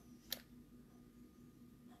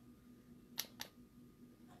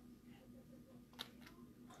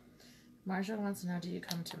 Marja wants to know, do you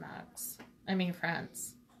come to Max? I mean,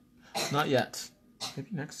 France. Not yet. Maybe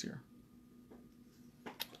next year.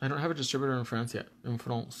 I don't have a distributor in France yet. In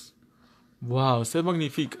France. Wow, c'est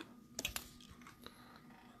magnifique.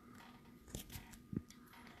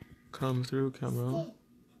 Come through, camera.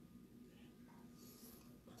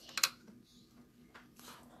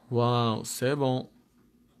 Wow, c'est bon.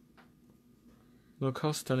 Look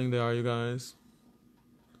how stunning they are, you guys.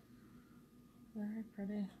 Very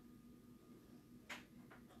pretty.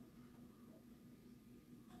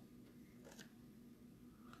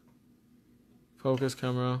 Focus,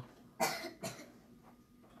 camera.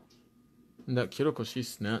 And that Kiriko, she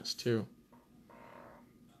snatched too.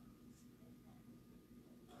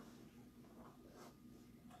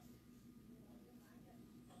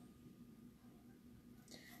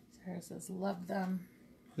 Sarah says, love them.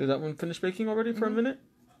 Did that one finish baking already for a minute?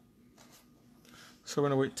 So we're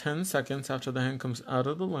going to wait 10 seconds after the hand comes out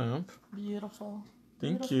of the lamp. Beautiful.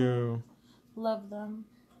 Thank Beautiful. you. Love them.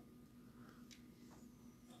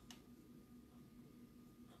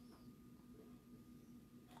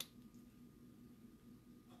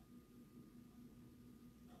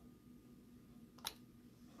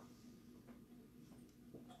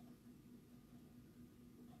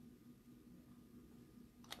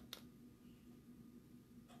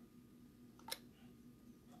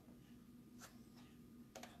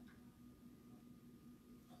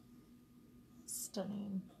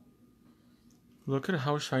 stunning. Look at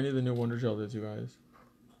how shiny the new Wonder Gel is, you guys.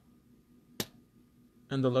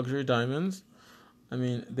 And the luxury diamonds, I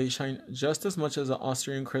mean, they shine just as much as an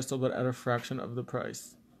Austrian crystal, but at a fraction of the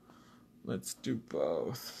price. Let's do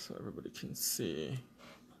both so everybody can see.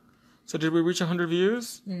 So did we reach 100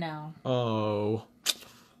 views? No. Oh.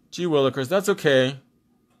 Gee willikers, that's okay.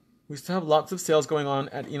 We still have lots of sales going on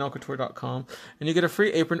at Enailcouture.com. And you get a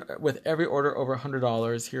free apron with every order over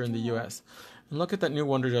 $100 here in the US. And look at that new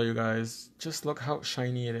Wonder Gel, you guys. Just look how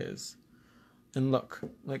shiny it is. And look,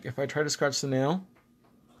 like if I try to scratch the nail,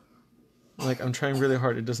 like I'm trying really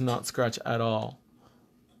hard, it does not scratch at all.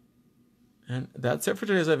 And that's it for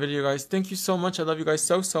today's live video, guys. Thank you so much. I love you guys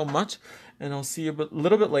so much. And I'll see you a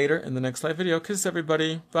little bit later in the next live video. Kiss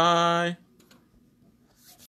everybody. Bye.